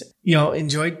 trees,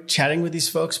 enjoyed chatting with these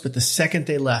folks. But the second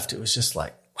they left, it was just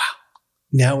like, wow,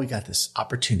 now we got this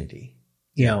opportunity.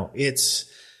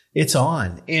 It's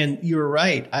on. And you were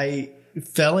right. I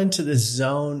fell into this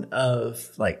zone of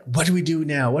like, what do we do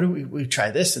now? What do we try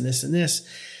this and this and this.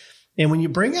 And when you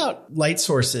bring out light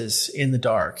sources in the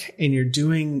dark and you're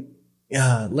doing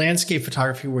landscape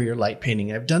photography where you're light painting,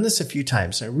 and I've done this a few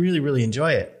times, I really, really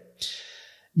enjoy it.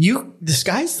 The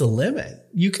sky's the limit.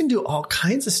 You can do all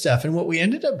kinds of stuff. And what we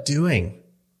ended up doing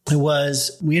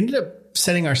was we ended up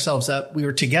setting ourselves up. We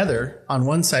were together on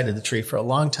one side of the tree for a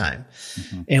long time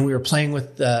and we were playing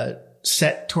with the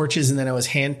set torches. And then I was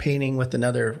hand painting with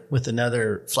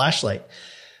another flashlight,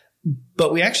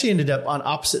 but we actually ended up on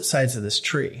opposite sides of this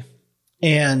tree.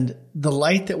 And the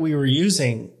light that we were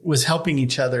using was helping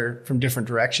each other from different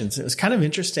directions. It was kind of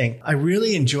interesting. I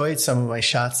really enjoyed some of my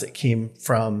shots that came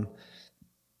from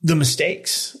the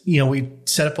mistakes. We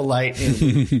set up a light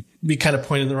and we kind of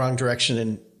pointed in the wrong direction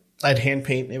and I'd hand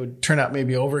paint and it would turn out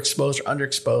maybe overexposed or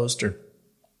underexposed or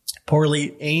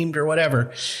poorly aimed or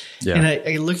whatever. Yeah. And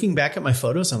I looking back at my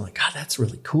photos, I'm like, God, that's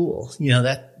really cool.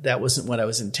 That wasn't what I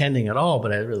was intending at all,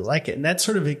 but I really like it. And that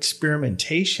sort of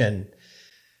experimentation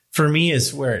for me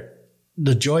is where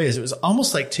the joy is. It was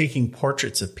almost like taking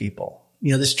portraits of people.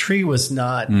 This tree was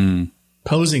not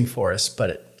posing for us, but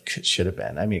it should have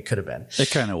been. It could have been. It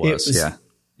kind of was. Yeah.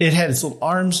 It had its little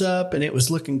arms up and it was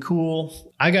looking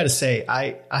cool. I got to say,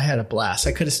 I had a blast.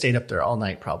 I could have stayed up there all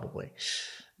night probably.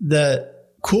 The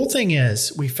cool thing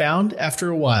is we found after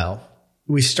a while,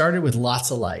 we started with lots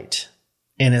of light.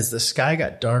 And as the sky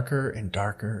got darker and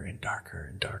darker and darker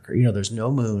and darker, there's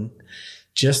no moon,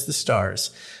 just the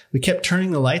stars. We kept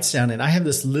turning the lights down and I have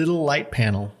this little light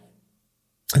panel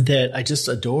that I just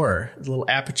adore, the little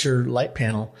aperture light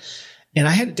panel. And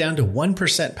I had it down to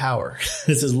 1% power.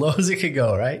 It's as low as it could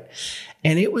go, right?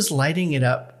 And it was lighting it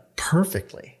up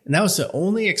perfectly. And that was the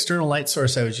only external light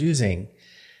source I was using.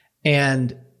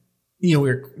 And, we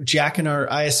were jacking our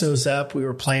ISOs up. We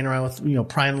were playing around with,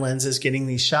 prime lenses, getting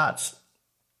these shots.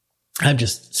 I'm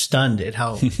just stunned at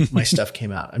how my stuff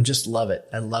came out. I just love it.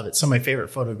 I love it. Some of my favorite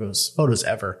photos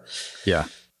ever. Yeah.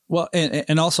 Well,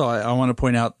 and also I want to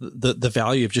point out the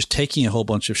value of just taking a whole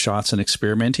bunch of shots and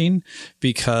experimenting,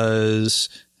 because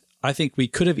I think we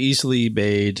could have easily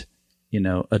made,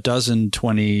 a dozen,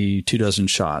 20, 24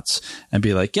 shots and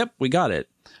be like, yep, we got it.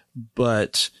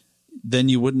 But then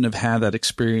you wouldn't have had that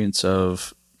experience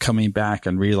of coming back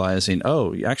and realizing,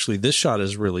 oh, actually this shot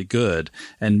is really good.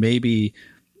 And maybe,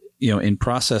 in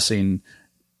processing,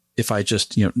 if I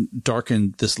just,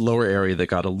 darken this lower area that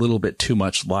got a little bit too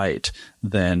much light,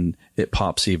 then it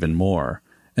pops even more.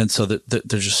 And so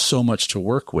there's just so much to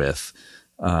work with.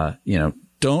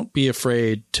 Don't be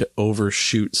afraid to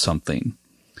overshoot something.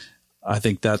 I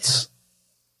think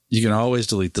you can always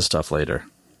delete the stuff later.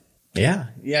 Yeah.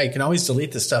 Yeah. You can always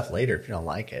delete the stuff later if you don't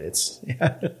like it.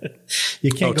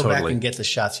 You can't go back and get the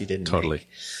shots you didn't make.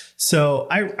 So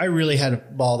I really had a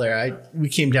ball there. We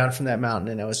came down from that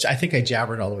mountain and I think I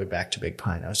jabbered all the way back to Big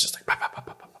Pine. I was just like,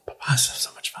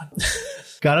 so much fun.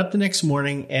 Got up the next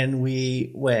morning and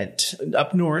we went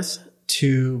up north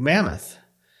to Mammoth.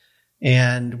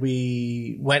 And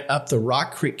we went up the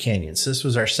Rock Creek Canyon. So this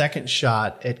was our second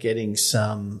shot at getting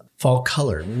some fall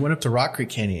color. We went up to Rock Creek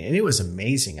Canyon and it was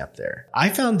amazing up there. I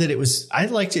found that I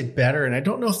liked it better. And I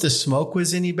don't know if the smoke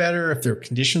was any better, if their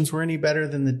conditions were any better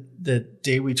than the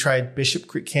day we tried Bishop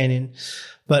Creek Canyon.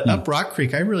 But up Rock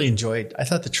Creek, I really enjoyed. I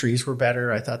thought the trees were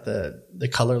better. I thought the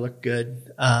color looked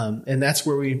good. And that's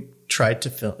where we tried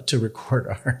to record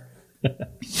our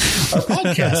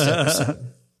podcast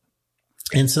episode.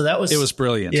 And so it was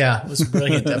brilliant. Yeah, it was a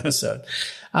brilliant episode.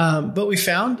 But we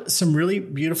found some really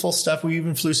beautiful stuff. We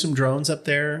even flew some drones up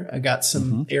there. I got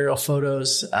some aerial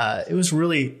photos. It was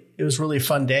really a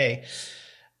fun day.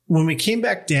 When we came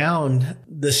back down,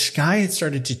 the sky had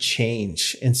started to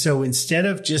change. And so instead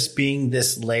of just being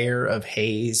this layer of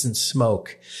haze and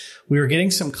smoke, we were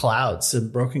getting some clouds, some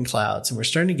broken clouds, and we're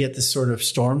starting to get this sort of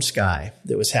storm sky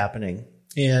that was happening.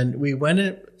 And we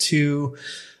went to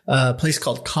a place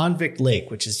called Convict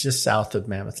Lake, which is just south of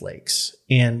Mammoth Lakes.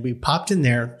 And we popped in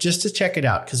there just to check it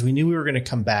out because we knew we were going to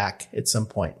come back at some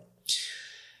point.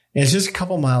 And it's just a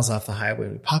couple miles off the highway.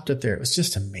 We popped up there. It was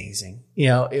just amazing.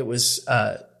 It was,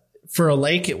 for a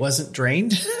lake, it wasn't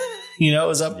drained. It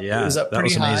was up, yeah, it was up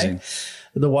pretty high. Amazing.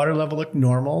 The water level looked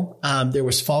normal. There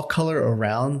was fall color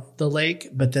around the lake,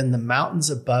 but then the mountains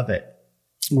above it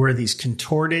were these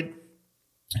contorted,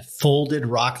 folded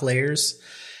rock layers.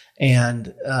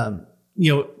 And,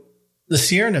 the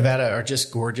Sierra Nevada are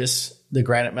just gorgeous. The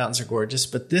Granite Mountains are gorgeous,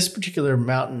 but this particular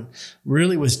mountain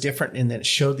really was different in that it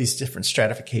showed these different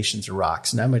stratifications of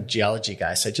rocks. And I'm a geology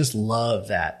guy, so I just love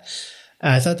that.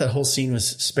 I thought that whole scene was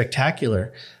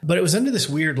spectacular, but it was under this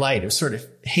weird light. It was sort of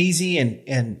hazy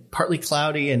and partly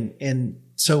cloudy. And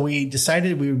so we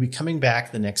decided we would be coming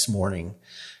back the next morning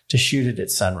to shoot it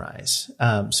at sunrise.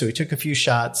 So we took a few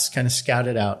shots, kind of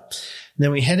scouted out. And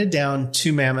then we headed down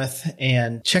to Mammoth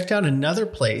and checked out another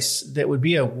place that would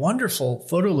be a wonderful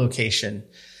photo location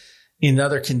in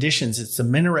other conditions. It's the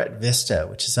Minaret Vista,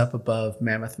 which is up above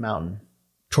Mammoth Mountain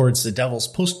towards the Devil's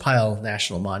Postpile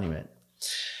National Monument.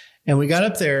 And we got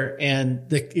up there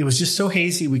and it was just so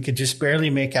hazy. We could just barely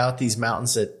make out these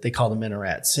mountains that they call the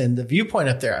minarets. And the viewpoint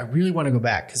up there, I really want to go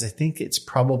back because I think it's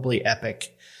probably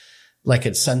epic, like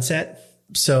at sunset.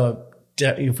 So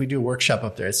if we do a workshop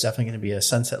up there, it's definitely going to be a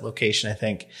sunset location, I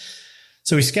think.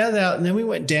 So we scouted out and then we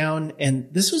went down,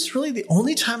 and this was really the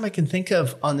only time I can think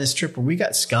of on this trip where we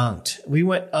got skunked. We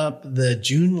went up the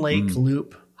June Lake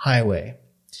Loop Highway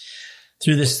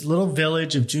through this little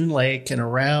village of June Lake and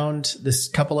around this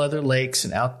couple other lakes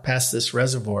and out past this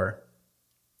reservoir.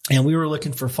 And we were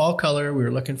looking for fall color. We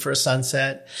were looking for a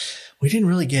sunset. We didn't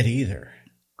really get either.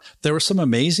 There were some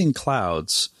amazing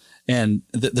clouds. And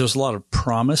there was a lot of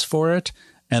promise for it.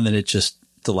 And then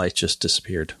the light just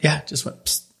disappeared. Yeah, it just went,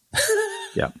 psst.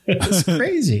 Yeah. It was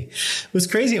crazy. It was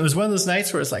crazy. It was one of those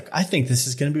nights where it's like, I think this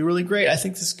is going to be really great. I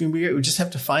think this is going to be great. We just have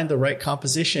to find the right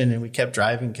composition. And we kept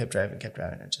driving.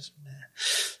 And just,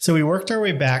 So we worked our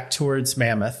way back towards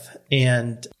Mammoth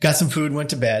and got some food, went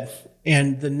to bed.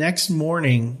 And the next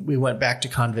morning we went back to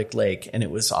Convict Lake and it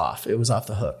was off. It was off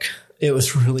the hook. It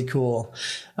was really cool.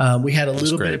 We had a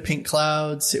little bit of pink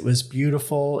clouds. It was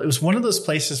beautiful. It was one of those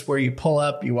places where you pull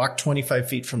up, you walk 25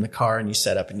 feet from the car and you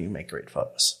set up and you make great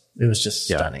photos. It was just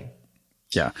stunning.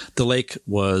 Yeah. The lake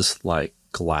was like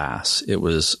glass. It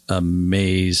was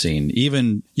amazing.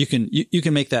 Even you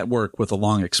can make that work with a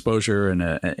long exposure and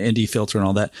an ND filter and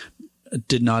all that.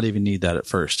 Did not even need that at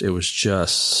first. It was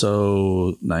just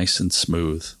so nice and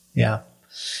smooth. Yeah.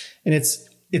 And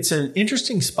it's an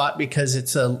interesting spot because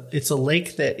it's a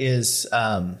lake that is,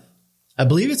 I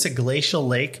believe it's a glacial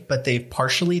lake, but they've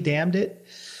partially dammed it.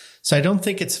 So I don't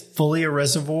think it's fully a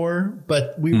reservoir,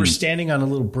 but we were standing on a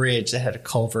little bridge that had a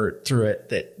culvert through it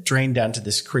that drained down to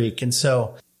this creek. And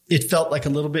so it felt like a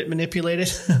little bit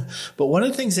manipulated. But one of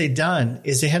the things they'd done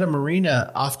is they had a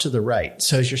marina off to the right.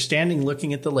 So as you're standing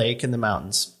looking at the lake and the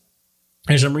mountains,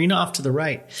 there's a marina off to the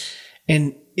right.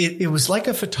 And it was like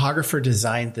a photographer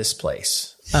designed this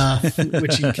place.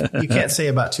 Which you can't say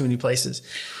about too many places.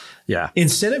 Yeah.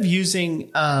 Instead of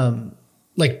using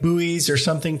like buoys or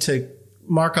something to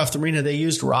mark off the marina, they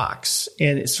used rocks,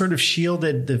 and it sort of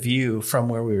shielded the view from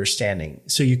where we were standing.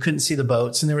 So you couldn't see the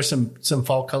boats, and there were some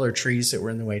fall color trees that were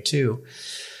in the way too.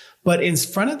 But in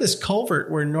front of this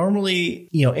culvert where normally,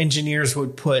 engineers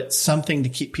would put something to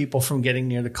keep people from getting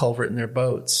near the culvert in their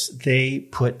boats, they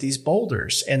put these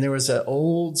boulders, and there was an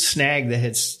old snag that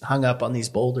had hung up on these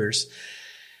boulders.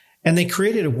 And they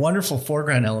created a wonderful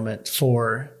foreground element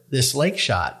for this lake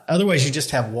shot. Otherwise, you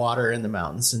just have water in the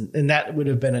mountains, and that would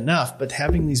have been enough. But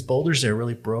having these boulders there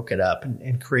really broke it up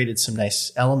and created some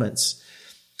nice elements.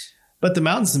 But the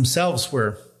mountains themselves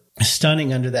were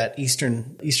stunning under that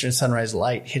eastern sunrise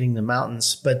light hitting the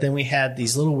mountains. But then we had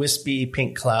these little wispy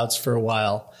pink clouds for a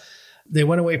while. They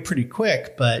went away pretty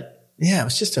quick, but yeah, it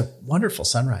was just a wonderful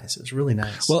sunrise. It was really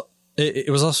nice. Well,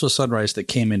 it was also a sunrise that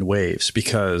came in waves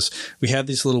because we had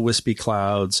these little wispy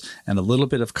clouds and a little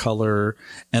bit of color.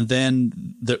 And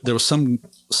then there was some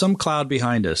cloud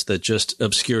behind us that just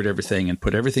obscured everything and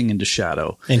put everything into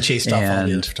shadow. And chased off all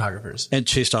the other photographers. And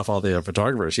chased off all the other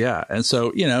photographers, yeah. And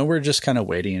so, we're just kind of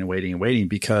waiting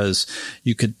because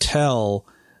you could tell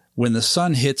when the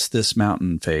sun hits this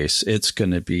mountain face, it's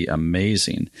going to be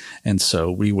amazing. And so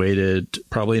we waited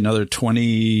probably another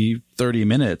 20, 30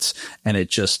 minutes and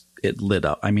it lit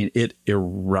up. I mean, it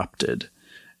erupted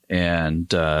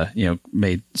and,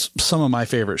 made some of my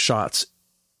favorite shots,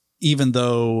 even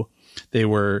though they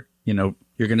were, you're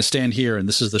going to stand here and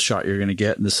this is the shot you're going to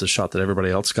get. And this is the shot that everybody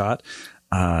else got.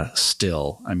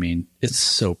 Still, I mean, it's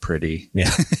so pretty.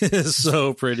 Yeah. It's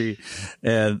so pretty.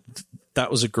 And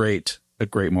that was a great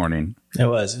morning. It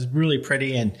was really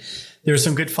pretty. And there was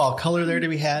some good fall color there to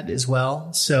be had as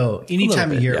well. So any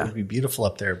time of year, it would be beautiful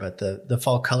up there, but the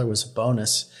fall color was a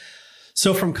bonus.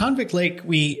 So from Convict Lake,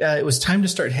 it was time to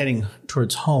start heading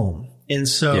towards home. And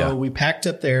so we packed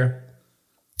up there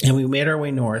and we made our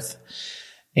way north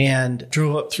and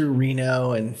drove up through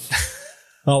Reno and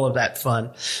all of that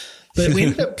fun. But we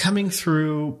ended up coming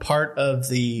through part of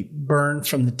the burn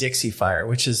from the Dixie Fire,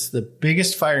 which is the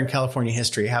biggest fire in California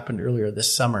history. It happened earlier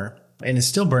this summer and is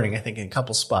still burning, I think, in a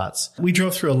couple spots. We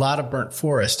drove through a lot of burnt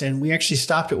forest, and we actually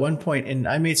stopped at one point, and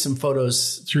I made some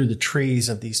photos through the trees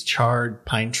of these charred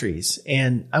pine trees.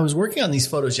 And I was working on these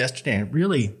photos yesterday, and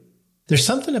really, there's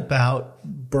something about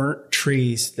burnt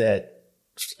trees that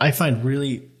I find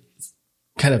really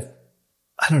kind of,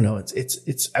 I don't know.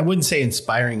 It's, I wouldn't say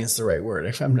inspiring is the right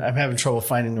word. I'm having trouble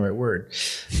finding the right word.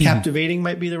 Captivating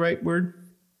might be the right word.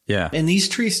 Yeah. And these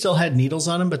trees still had needles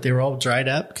on them, but they were all dried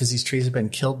up because these trees have been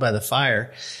killed by the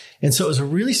fire. And so it was a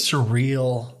really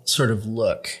surreal sort of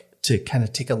look to kind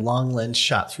of take a long lens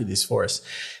shot through these forests.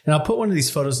 And I'll put one of these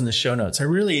photos in the show notes. I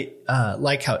really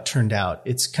like how it turned out.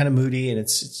 It's kind of moody and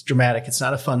it's dramatic. It's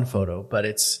not a fun photo, but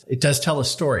it does tell a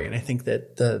story. And I think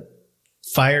that the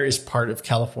fire is part of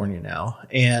California now.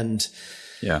 And,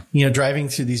 driving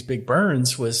through these big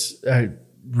burns was a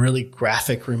really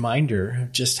graphic reminder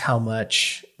of just how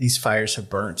much these fires have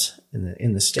burnt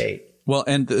in the state. Well,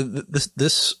 and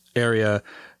this area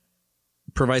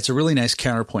provides a really nice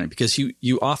counterpoint because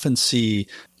you often see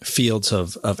fields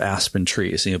of aspen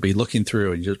trees, and you'll be looking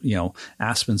through and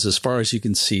aspens as far as you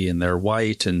can see, and they're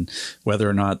white, and whether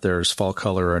or not there's fall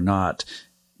color or not,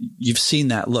 you've seen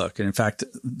that look. And in fact,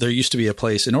 there used to be a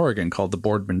place in Oregon called the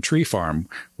Boardman Tree Farm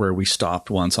where we stopped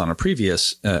once on a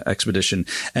previous expedition.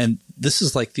 And this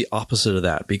is like the opposite of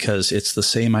that because it's the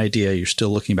same idea. You're still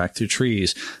looking back through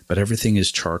trees, but everything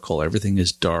is charcoal. Everything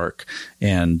is dark.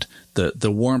 And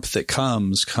the warmth that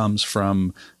comes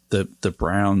from the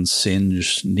brown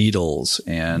singed needles.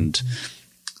 And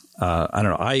I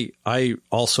don't know. I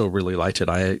also really liked it.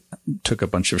 I took a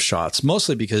bunch of shots,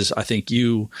 mostly because I think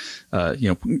you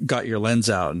got your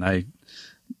lens out, and I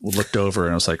looked over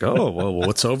and I was like, oh, well,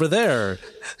 what's over there?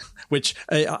 Which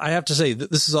I have to say,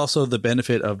 this is also the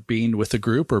benefit of being with a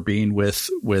group or being with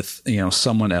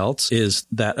someone else, is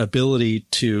that ability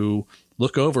to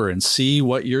look over and see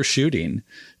what you're shooting.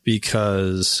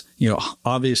 Because,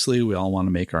 obviously we all want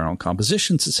to make our own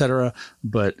compositions, et cetera,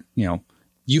 but,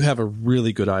 you have a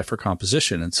really good eye for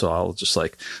composition. And so I'll just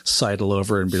like sidle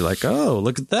over and be like, oh,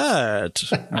 look at that.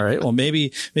 All right. Well,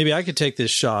 maybe I could take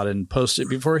this shot and post it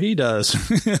before he does.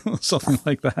 Something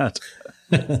like that.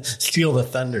 Steal the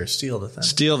thunder. Steal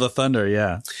the thunder.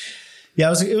 Yeah.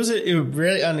 Yeah. It was a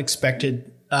really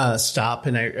unexpected stop.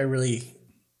 And I really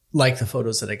like the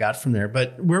photos that I got from there.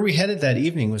 But where we headed that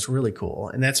evening was really cool.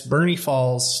 And that's Burney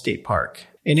Falls State Park.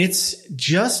 And it's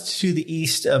just to the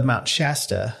east of Mount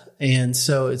Shasta. And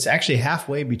so it's actually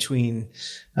halfway between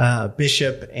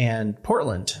Bishop and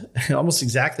Portland, almost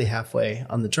exactly halfway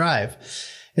on the drive.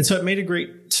 And so it made a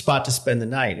great spot to spend the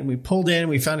night. And we pulled in,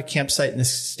 we found a campsite in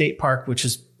this state park, which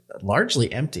is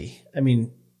largely empty. I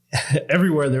mean,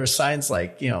 everywhere there were signs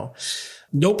like,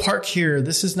 no park here.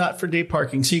 This is not for day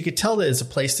parking. So you could tell that it's a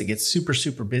place that gets super,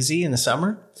 super busy in the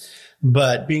summer.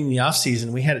 But being the off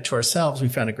season, we had it to ourselves. We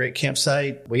found a great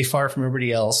campsite way far from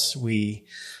everybody else. We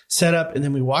set up and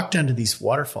then we walked down to these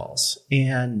waterfalls.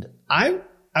 And I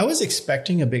was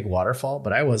expecting a big waterfall,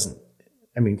 but I wasn't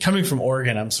I mean, coming from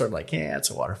Oregon, I'm sort of like, yeah, it's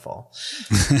a waterfall,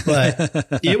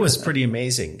 but it was pretty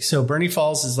amazing. So Bernie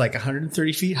Falls is like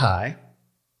 130 feet high.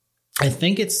 I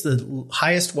think it's the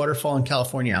highest waterfall in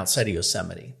California outside of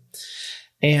Yosemite.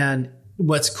 And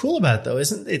what's cool about it though,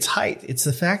 isn't its height. It's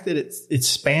the fact that it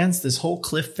spans this whole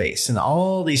cliff face and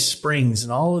all these springs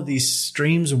and all of these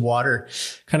streams of water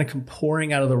kind of come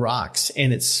pouring out of the rocks,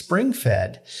 and it's spring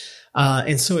fed.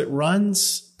 And so it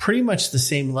runs pretty much the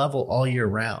same level all year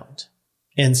round.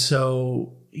 And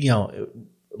so,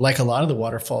 like a lot of the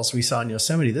waterfalls we saw in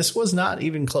Yosemite, this was not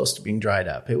even close to being dried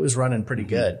up. It was running pretty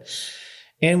good.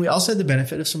 And we also had the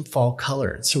benefit of some fall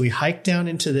color. So we hiked down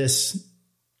into this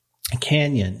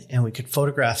canyon and we could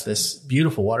photograph this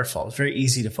beautiful waterfall. It's very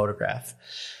easy to photograph.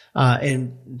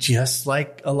 And just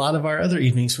like a lot of our other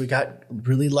evenings, we got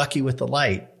really lucky with the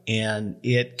light, and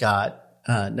it got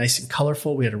nice and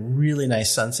colorful. We had a really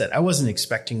nice sunset. I wasn't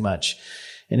expecting much,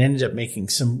 and ended up making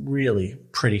some really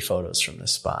pretty photos from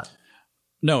this spot.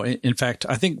 No, in fact,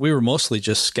 I think we were mostly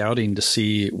just scouting to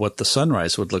see what the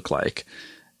sunrise would look like.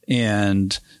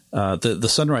 And the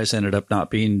sunrise ended up not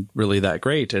being really that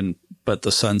great, but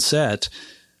the sunset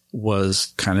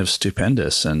was kind of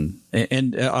stupendous. And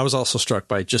I was also struck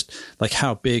by just like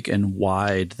how big and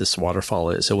wide this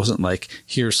waterfall is. It wasn't like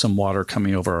here's some water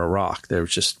coming over a rock. There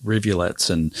was just rivulets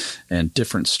and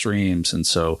different streams. And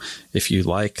so if you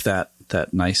like that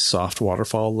nice soft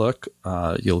waterfall look,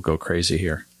 you'll go crazy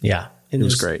here. Yeah. And it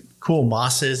was great. Cool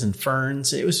mosses and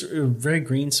ferns. It was a very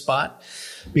green spot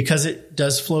because it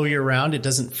does flow year round. It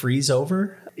doesn't freeze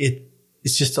over.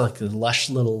 It's just like a lush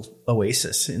little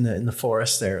oasis in the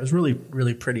forest there. It was really,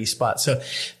 really pretty spot. So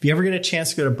if you ever get a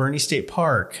chance to go to Bernie State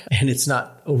Park and it's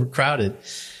not overcrowded,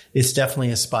 it's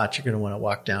definitely a spot you're going to want to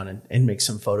walk down and make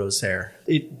some photos there.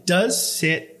 It does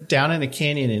sit down in a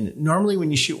canyon, and normally when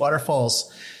you shoot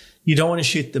waterfalls, you don't want to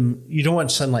shoot them. You don't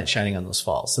want sunlight shining on those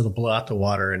falls. It'll blow out the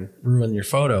water and ruin your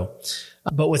photo.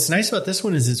 But what's nice about this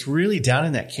one is it's really down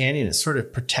in that canyon. It's sort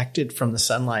of protected from the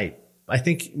sunlight. I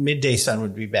think midday sun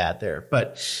would be bad there.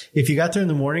 But if you got there in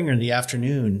the morning or in the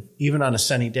afternoon, even on a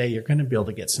sunny day, you're going to be able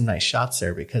to get some nice shots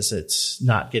there because it's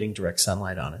not getting direct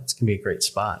sunlight on it. It's going to be a great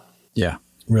spot. Yeah.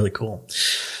 Really cool.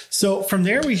 So from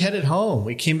there, we headed home.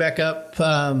 We came back up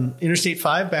Interstate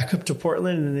 5, back up to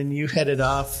Portland, and then you headed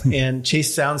off and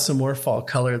chased down some more fall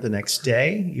color the next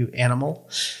day, you animal.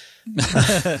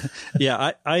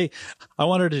 Yeah, I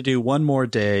wanted to do one more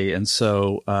day, and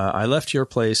so I left your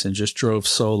place and just drove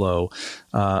solo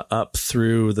up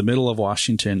through the middle of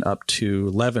Washington up to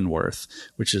Leavenworth,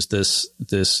 which is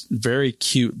this very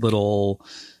cute little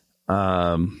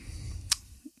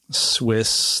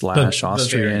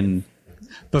Swiss/Austrian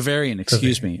Bavarian,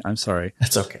 excuse me. I'm sorry.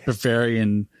 That's okay.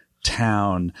 Bavarian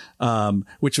town,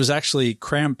 which was actually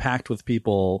cram-packed with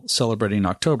people celebrating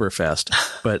Oktoberfest.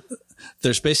 But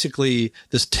there's basically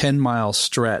this 10-mile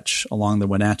stretch along the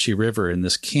Wenatchee River in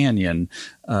this canyon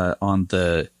on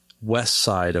the west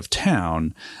side of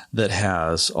town that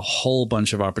has a whole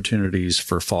bunch of opportunities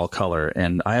for fall color.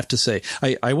 And I have to say,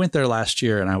 I went there last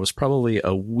year and I was probably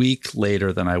a week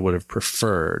later than I would have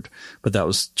preferred, but that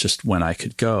was just when I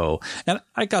could go. And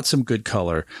I got some good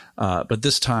color. But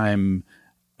this time,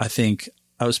 I think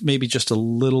I was maybe just a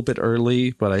little bit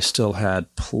early, but I still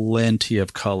had plenty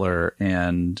of color.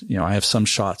 And, I have some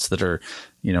shots that are,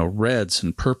 reds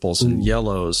and purples and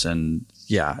yellows. And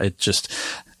yeah, it just,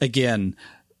 again,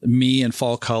 me and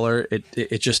fall color,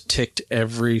 it just ticked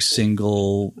every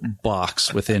single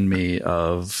box within me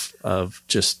of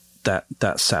just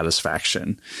that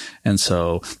satisfaction. And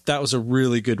so that was a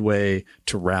really good way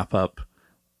to wrap up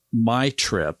my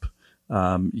trip.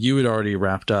 You had already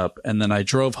wrapped up, and then I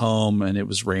drove home and it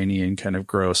was rainy and kind of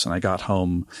gross, and I got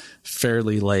home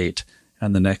fairly late.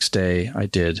 And the next day I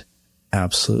did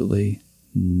absolutely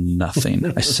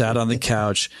nothing. I sat on the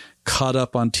couch, caught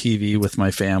up on TV with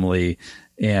my family,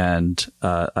 and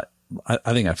I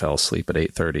think I fell asleep at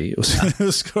 8:30. It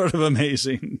was sort of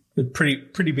amazing. A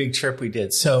pretty big trip we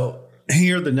did. So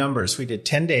here are the numbers. We did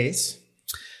 10 days.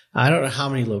 I don't know how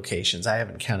many locations. I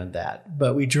haven't counted that.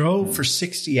 But we drove for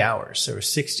 60 hours. There were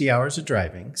 60 hours of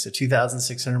driving. So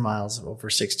 2,600 miles over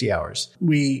 60 hours.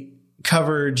 We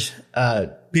covered a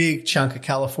big chunk of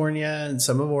California and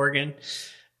some of Oregon.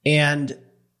 And,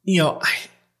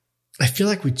 I feel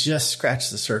like we just scratched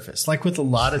the surface, like with a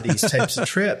lot of these types of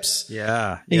trips.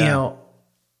 Yeah.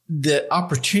 The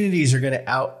opportunities are going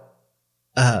to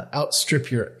outstrip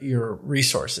your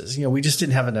resources. We just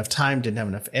didn't have enough time, didn't have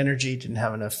enough energy, didn't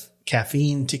have enough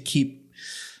caffeine to keep,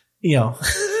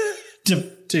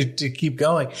 to keep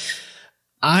going.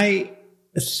 I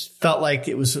felt like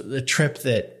it was a trip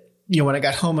that, when I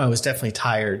got home, I was definitely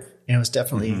tired, and I was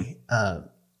definitely,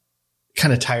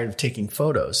 kind of tired of taking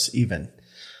photos even.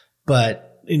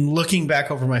 But in looking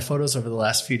back over my photos over the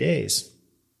last few days,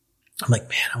 I'm like,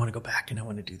 man, I want to go back and I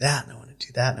want to do that. And I want to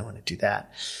do that. And I want to do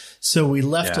that. So we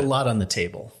left a lot on the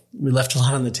table. We left a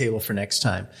lot on the table for next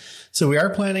time. So we are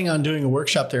planning on doing a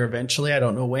workshop there eventually. I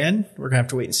don't know when. We're going to have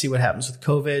to wait and see what happens with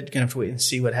COVID. Going to have to wait and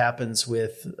see what happens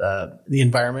with the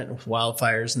environment, with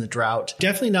wildfires and the drought.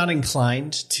 Definitely not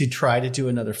inclined to try to do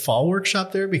another fall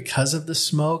workshop there because of the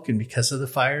smoke and because of the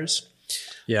fires.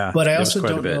 Yeah. But I also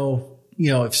don't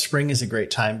know, if spring is a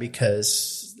great time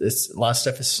because a lot of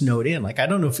stuff is snowed in. Like, I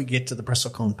don't know if we get to the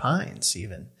Bristlecone Pines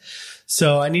even.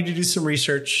 So I need to do some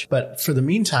research. But for the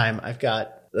meantime, I've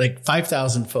got like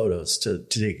 5,000 photos to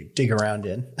dig around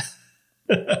in.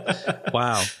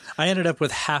 Wow. I ended up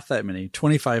with half that many,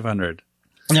 2,500.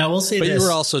 Now we'll say but this. you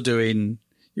were also doing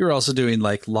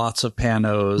like lots of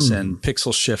panos and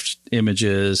pixel shift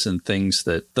images and things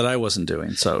that I wasn't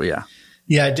doing. So yeah.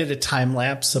 Yeah, I did a time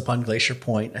lapse up on Glacier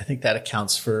Point. I think that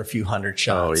accounts for a few hundred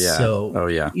shots. Oh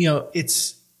yeah. So,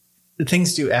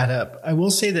 things do add up. I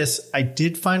will say this. I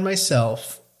did find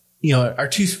myself, our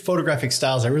two photographic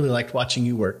styles. I really liked watching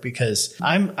you work because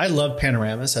I love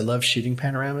panoramas. I love shooting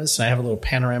panoramas. And I have a little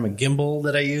panorama gimbal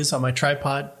that I use on my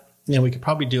tripod. We could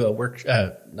probably do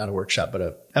not a workshop, but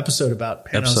an episode about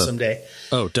panos someday.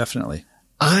 Oh, definitely.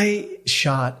 I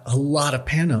shot a lot of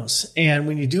panos. And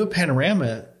when you do a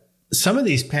panorama, some of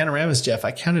these panoramas, Jeff,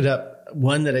 I counted up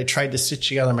one that I tried to stitch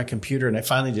together on my computer and I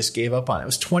finally just gave up on. It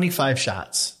was 25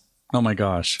 shots. Oh my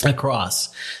gosh.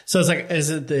 Across. So it's like,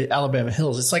 as at the Alabama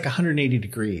Hills, it's like 180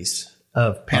 degrees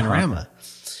of panorama.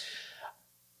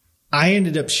 I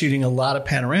ended up shooting a lot of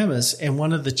panoramas. And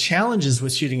one of the challenges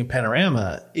with shooting a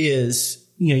panorama is,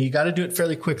 you got to do it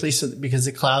fairly quickly because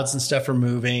the clouds and stuff are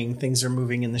moving, things are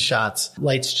moving in the shots,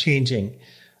 lights changing.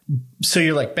 So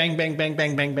you're like bang, bang, bang,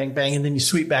 bang, bang, bang, bang. And then you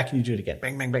sweep back and you do it again.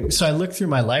 Bang, bang, bang. So I look through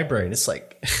my library and it's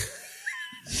like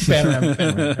panorama.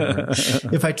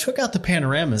 If I took out the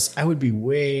panoramas, I would be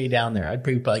way down there. I'd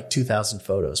be like 2,000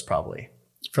 photos probably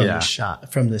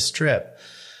from this trip.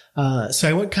 So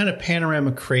I went kind of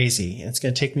panorama crazy. It's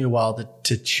going to take me a while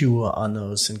to chew on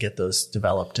those and get those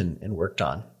developed and worked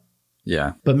on.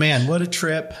 Yeah. But man, what a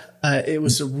trip. It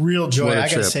was a real joy. I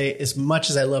got to say, as much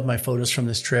as I love my photos from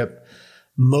this trip,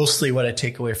 mostly what I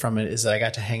take away from it is that I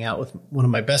got to hang out with one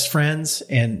of my best friends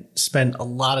and spend a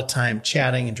lot of time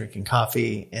chatting and drinking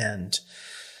coffee and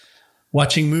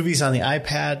watching movies on the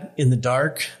iPad in the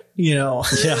dark, at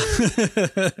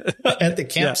the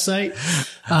campsite.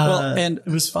 And it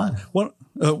was fun. One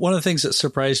of the things that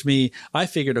surprised me, I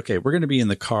figured, okay, we're going to be in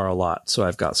the car a lot. So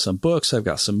I've got some books, I've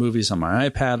got some movies on my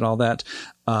iPad and all that.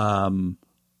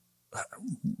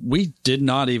 We did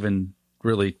not even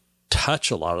really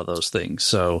touch a lot of those things.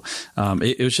 So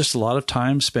it was just a lot of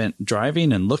time spent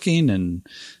driving and looking, and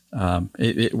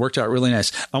it worked out really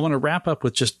nice. I want to wrap up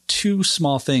with just two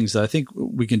small things that I think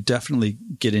we can definitely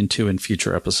get into in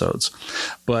future episodes.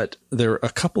 But there are a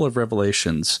couple of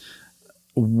revelations.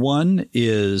 One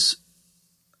is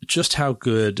just how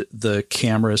good the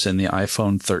cameras in the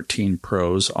iPhone 13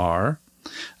 Pros are.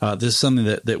 This is something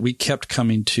that we kept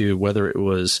coming to, whether it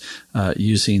was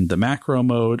using the macro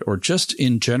mode or just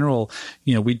in general.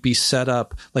 We'd be set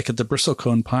up like at the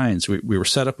Bristlecone Pines. We were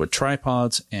set up with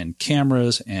tripods and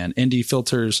cameras and ND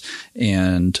filters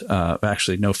and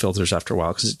actually no filters after a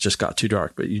while because it just got too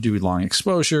dark. But you do long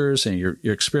exposures and you're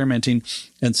experimenting.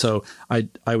 And so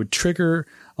I would trigger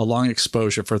a long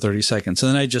exposure for 30 seconds. And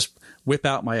then I just whip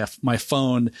out my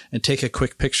phone and take a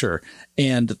quick picture.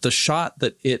 And the shot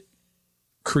that it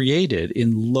created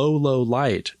in low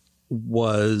light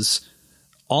was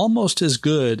almost as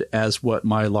good as what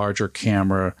my larger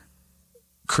camera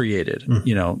created.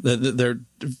 There are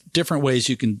different ways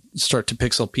you can start to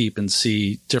pixel peep and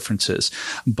see differences,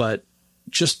 but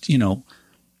just,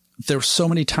 there were so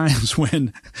many times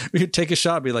when we could take a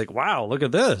shot and be like, wow, look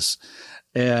at this.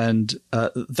 And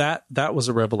that was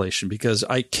a revelation because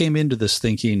I came into this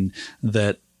thinking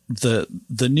that the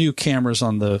new cameras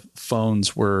on the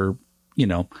phones were,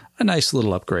 a nice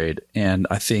little upgrade. And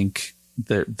I think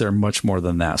they're much more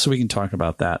than that. So we can talk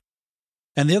about that.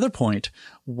 And the other point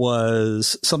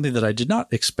was something that I did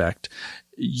not expect.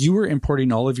 You were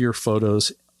importing all of your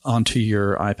photos onto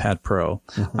your iPad Pro.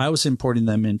 Mm-hmm. I was importing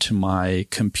them into my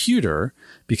computer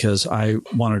because I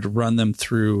wanted to run them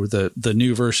through the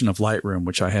new version of Lightroom,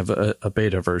 which I have a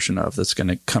beta version of that's going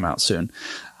to come out soon.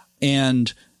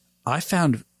 And I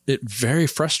found it very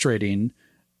frustrating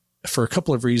for a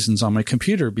couple of reasons on my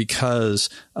computer because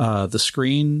the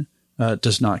screen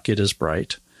does not get as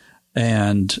bright,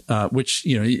 and which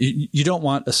you don't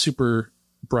want a super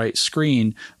bright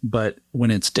screen, but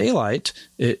when it's daylight,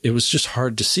 it was just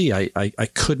hard to see. I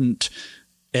couldn't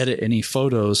edit any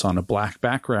photos on a black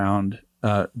background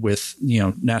with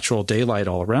natural daylight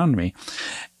all around me.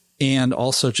 And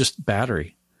also just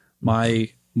battery. My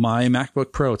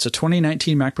MacBook Pro, it's a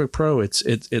 2019 MacBook Pro.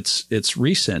 It's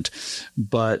recent,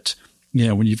 but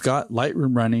when you've got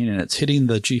Lightroom running and it's hitting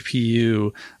the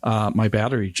GPU, my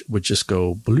battery would just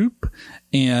go bloop.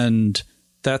 And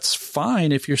that's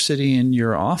fine if you're sitting in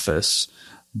your office,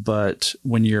 but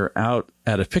when you're out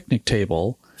at a picnic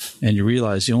table and you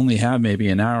realize you only have maybe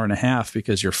an hour and a half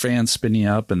because your fan's spinning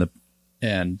up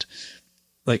and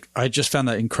I just found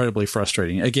that incredibly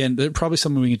frustrating. Again, probably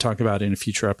something we can talk about in a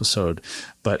future episode,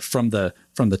 but from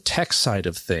the tech side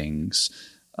of things,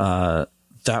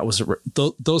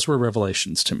 those were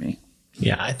revelations to me.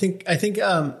 Yeah, I think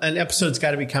an episode's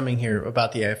got to be coming here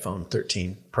about the iPhone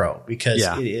 13 Pro because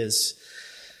it is.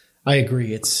 I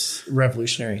agree, it's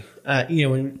revolutionary.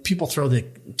 When people throw the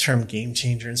term game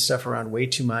changer and stuff around way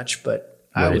too much, but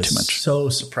I was so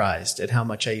surprised at how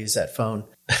much I use that phone.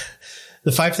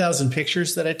 The 5,000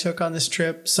 pictures that I took on this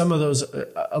trip,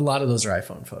 a lot of those are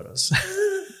iPhone photos.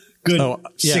 Good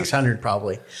 600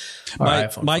 probably.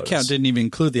 My count didn't even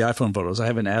include the iPhone photos. I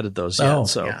haven't added those yet.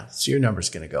 So your number's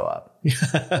going to go up.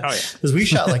 Because we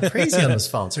shot like crazy on those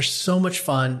phones. They're so much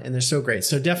fun and they're so great.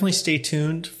 So definitely stay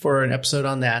tuned for an episode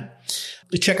on that.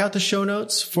 Check out the show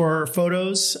notes for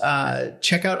photos.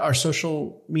 Check out our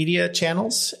social media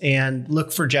channels and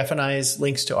look for Jeff and I's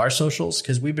links to our socials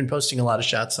because we've been posting a lot of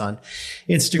shots on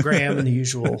Instagram and the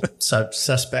usual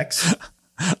suspects.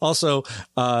 Also,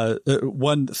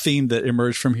 one theme that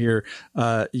emerged from here,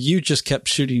 you just kept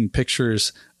shooting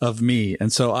pictures of me.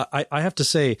 And so I have to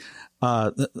say,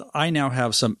 I now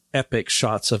have some epic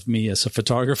shots of me as a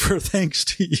photographer, thanks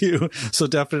to you. So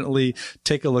definitely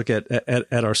take a look at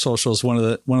our socials. One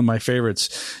of my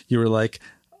favorites, you were like,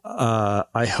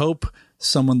 I hope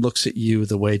someone looks at you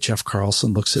the way Jeff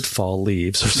Carlson looks at fall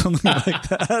leaves or something like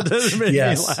that.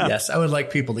 Yes. I would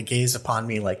like people to gaze upon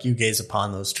me like you gaze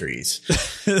upon those trees.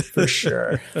 For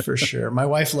sure. For sure. My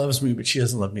wife loves me, but she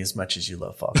doesn't love me as much as you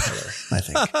love fall color, I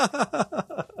think.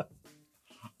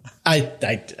 I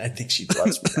think she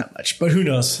loves me that much, but who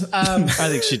knows? I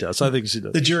think she does.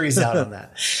 The jury's out on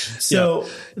that. So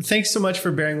thanks so much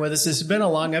for bearing with us. This has been a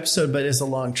long episode, but it's a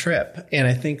long trip. And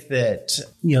I think that,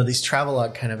 these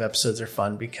travelogue kind of episodes are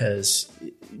fun because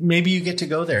maybe you get to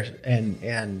go there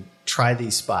and try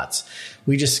these spots.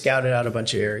 We just scouted out a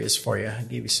bunch of areas for you and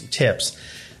gave you some tips.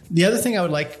 The other thing I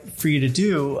would like for you to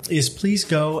do is please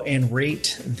go and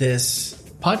rate this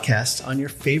podcast on your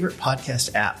favorite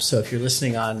podcast app. So if you're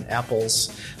listening on Apple's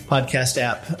podcast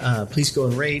app, please go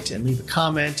and rate and leave a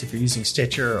comment. If you're using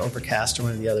Stitcher or Overcast or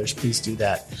one of the others, please do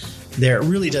that there. It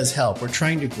really does help. We're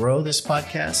trying to grow this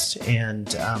podcast, and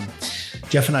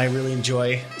Jeff and I really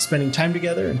enjoy spending time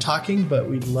together and talking, but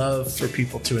we'd love for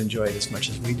people to enjoy it as much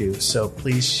as we do. So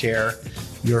please share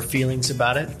your feelings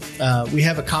about it. We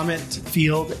have a comment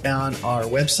field on our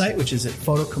website, which is at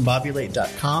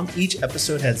photocombobulate.com. Each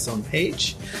episode has its own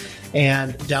page.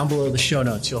 And down below the show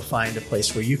notes, you'll find a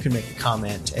place where you can make a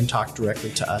comment and talk directly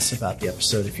to us about the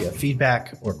episode. If you have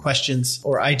feedback or questions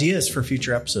or ideas for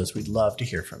future episodes, we'd love to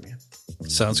hear from you.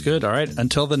 Sounds good. All right.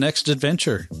 Until the next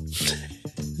adventure.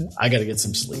 I got to get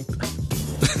some sleep.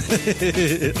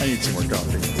 I need some more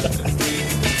coffee.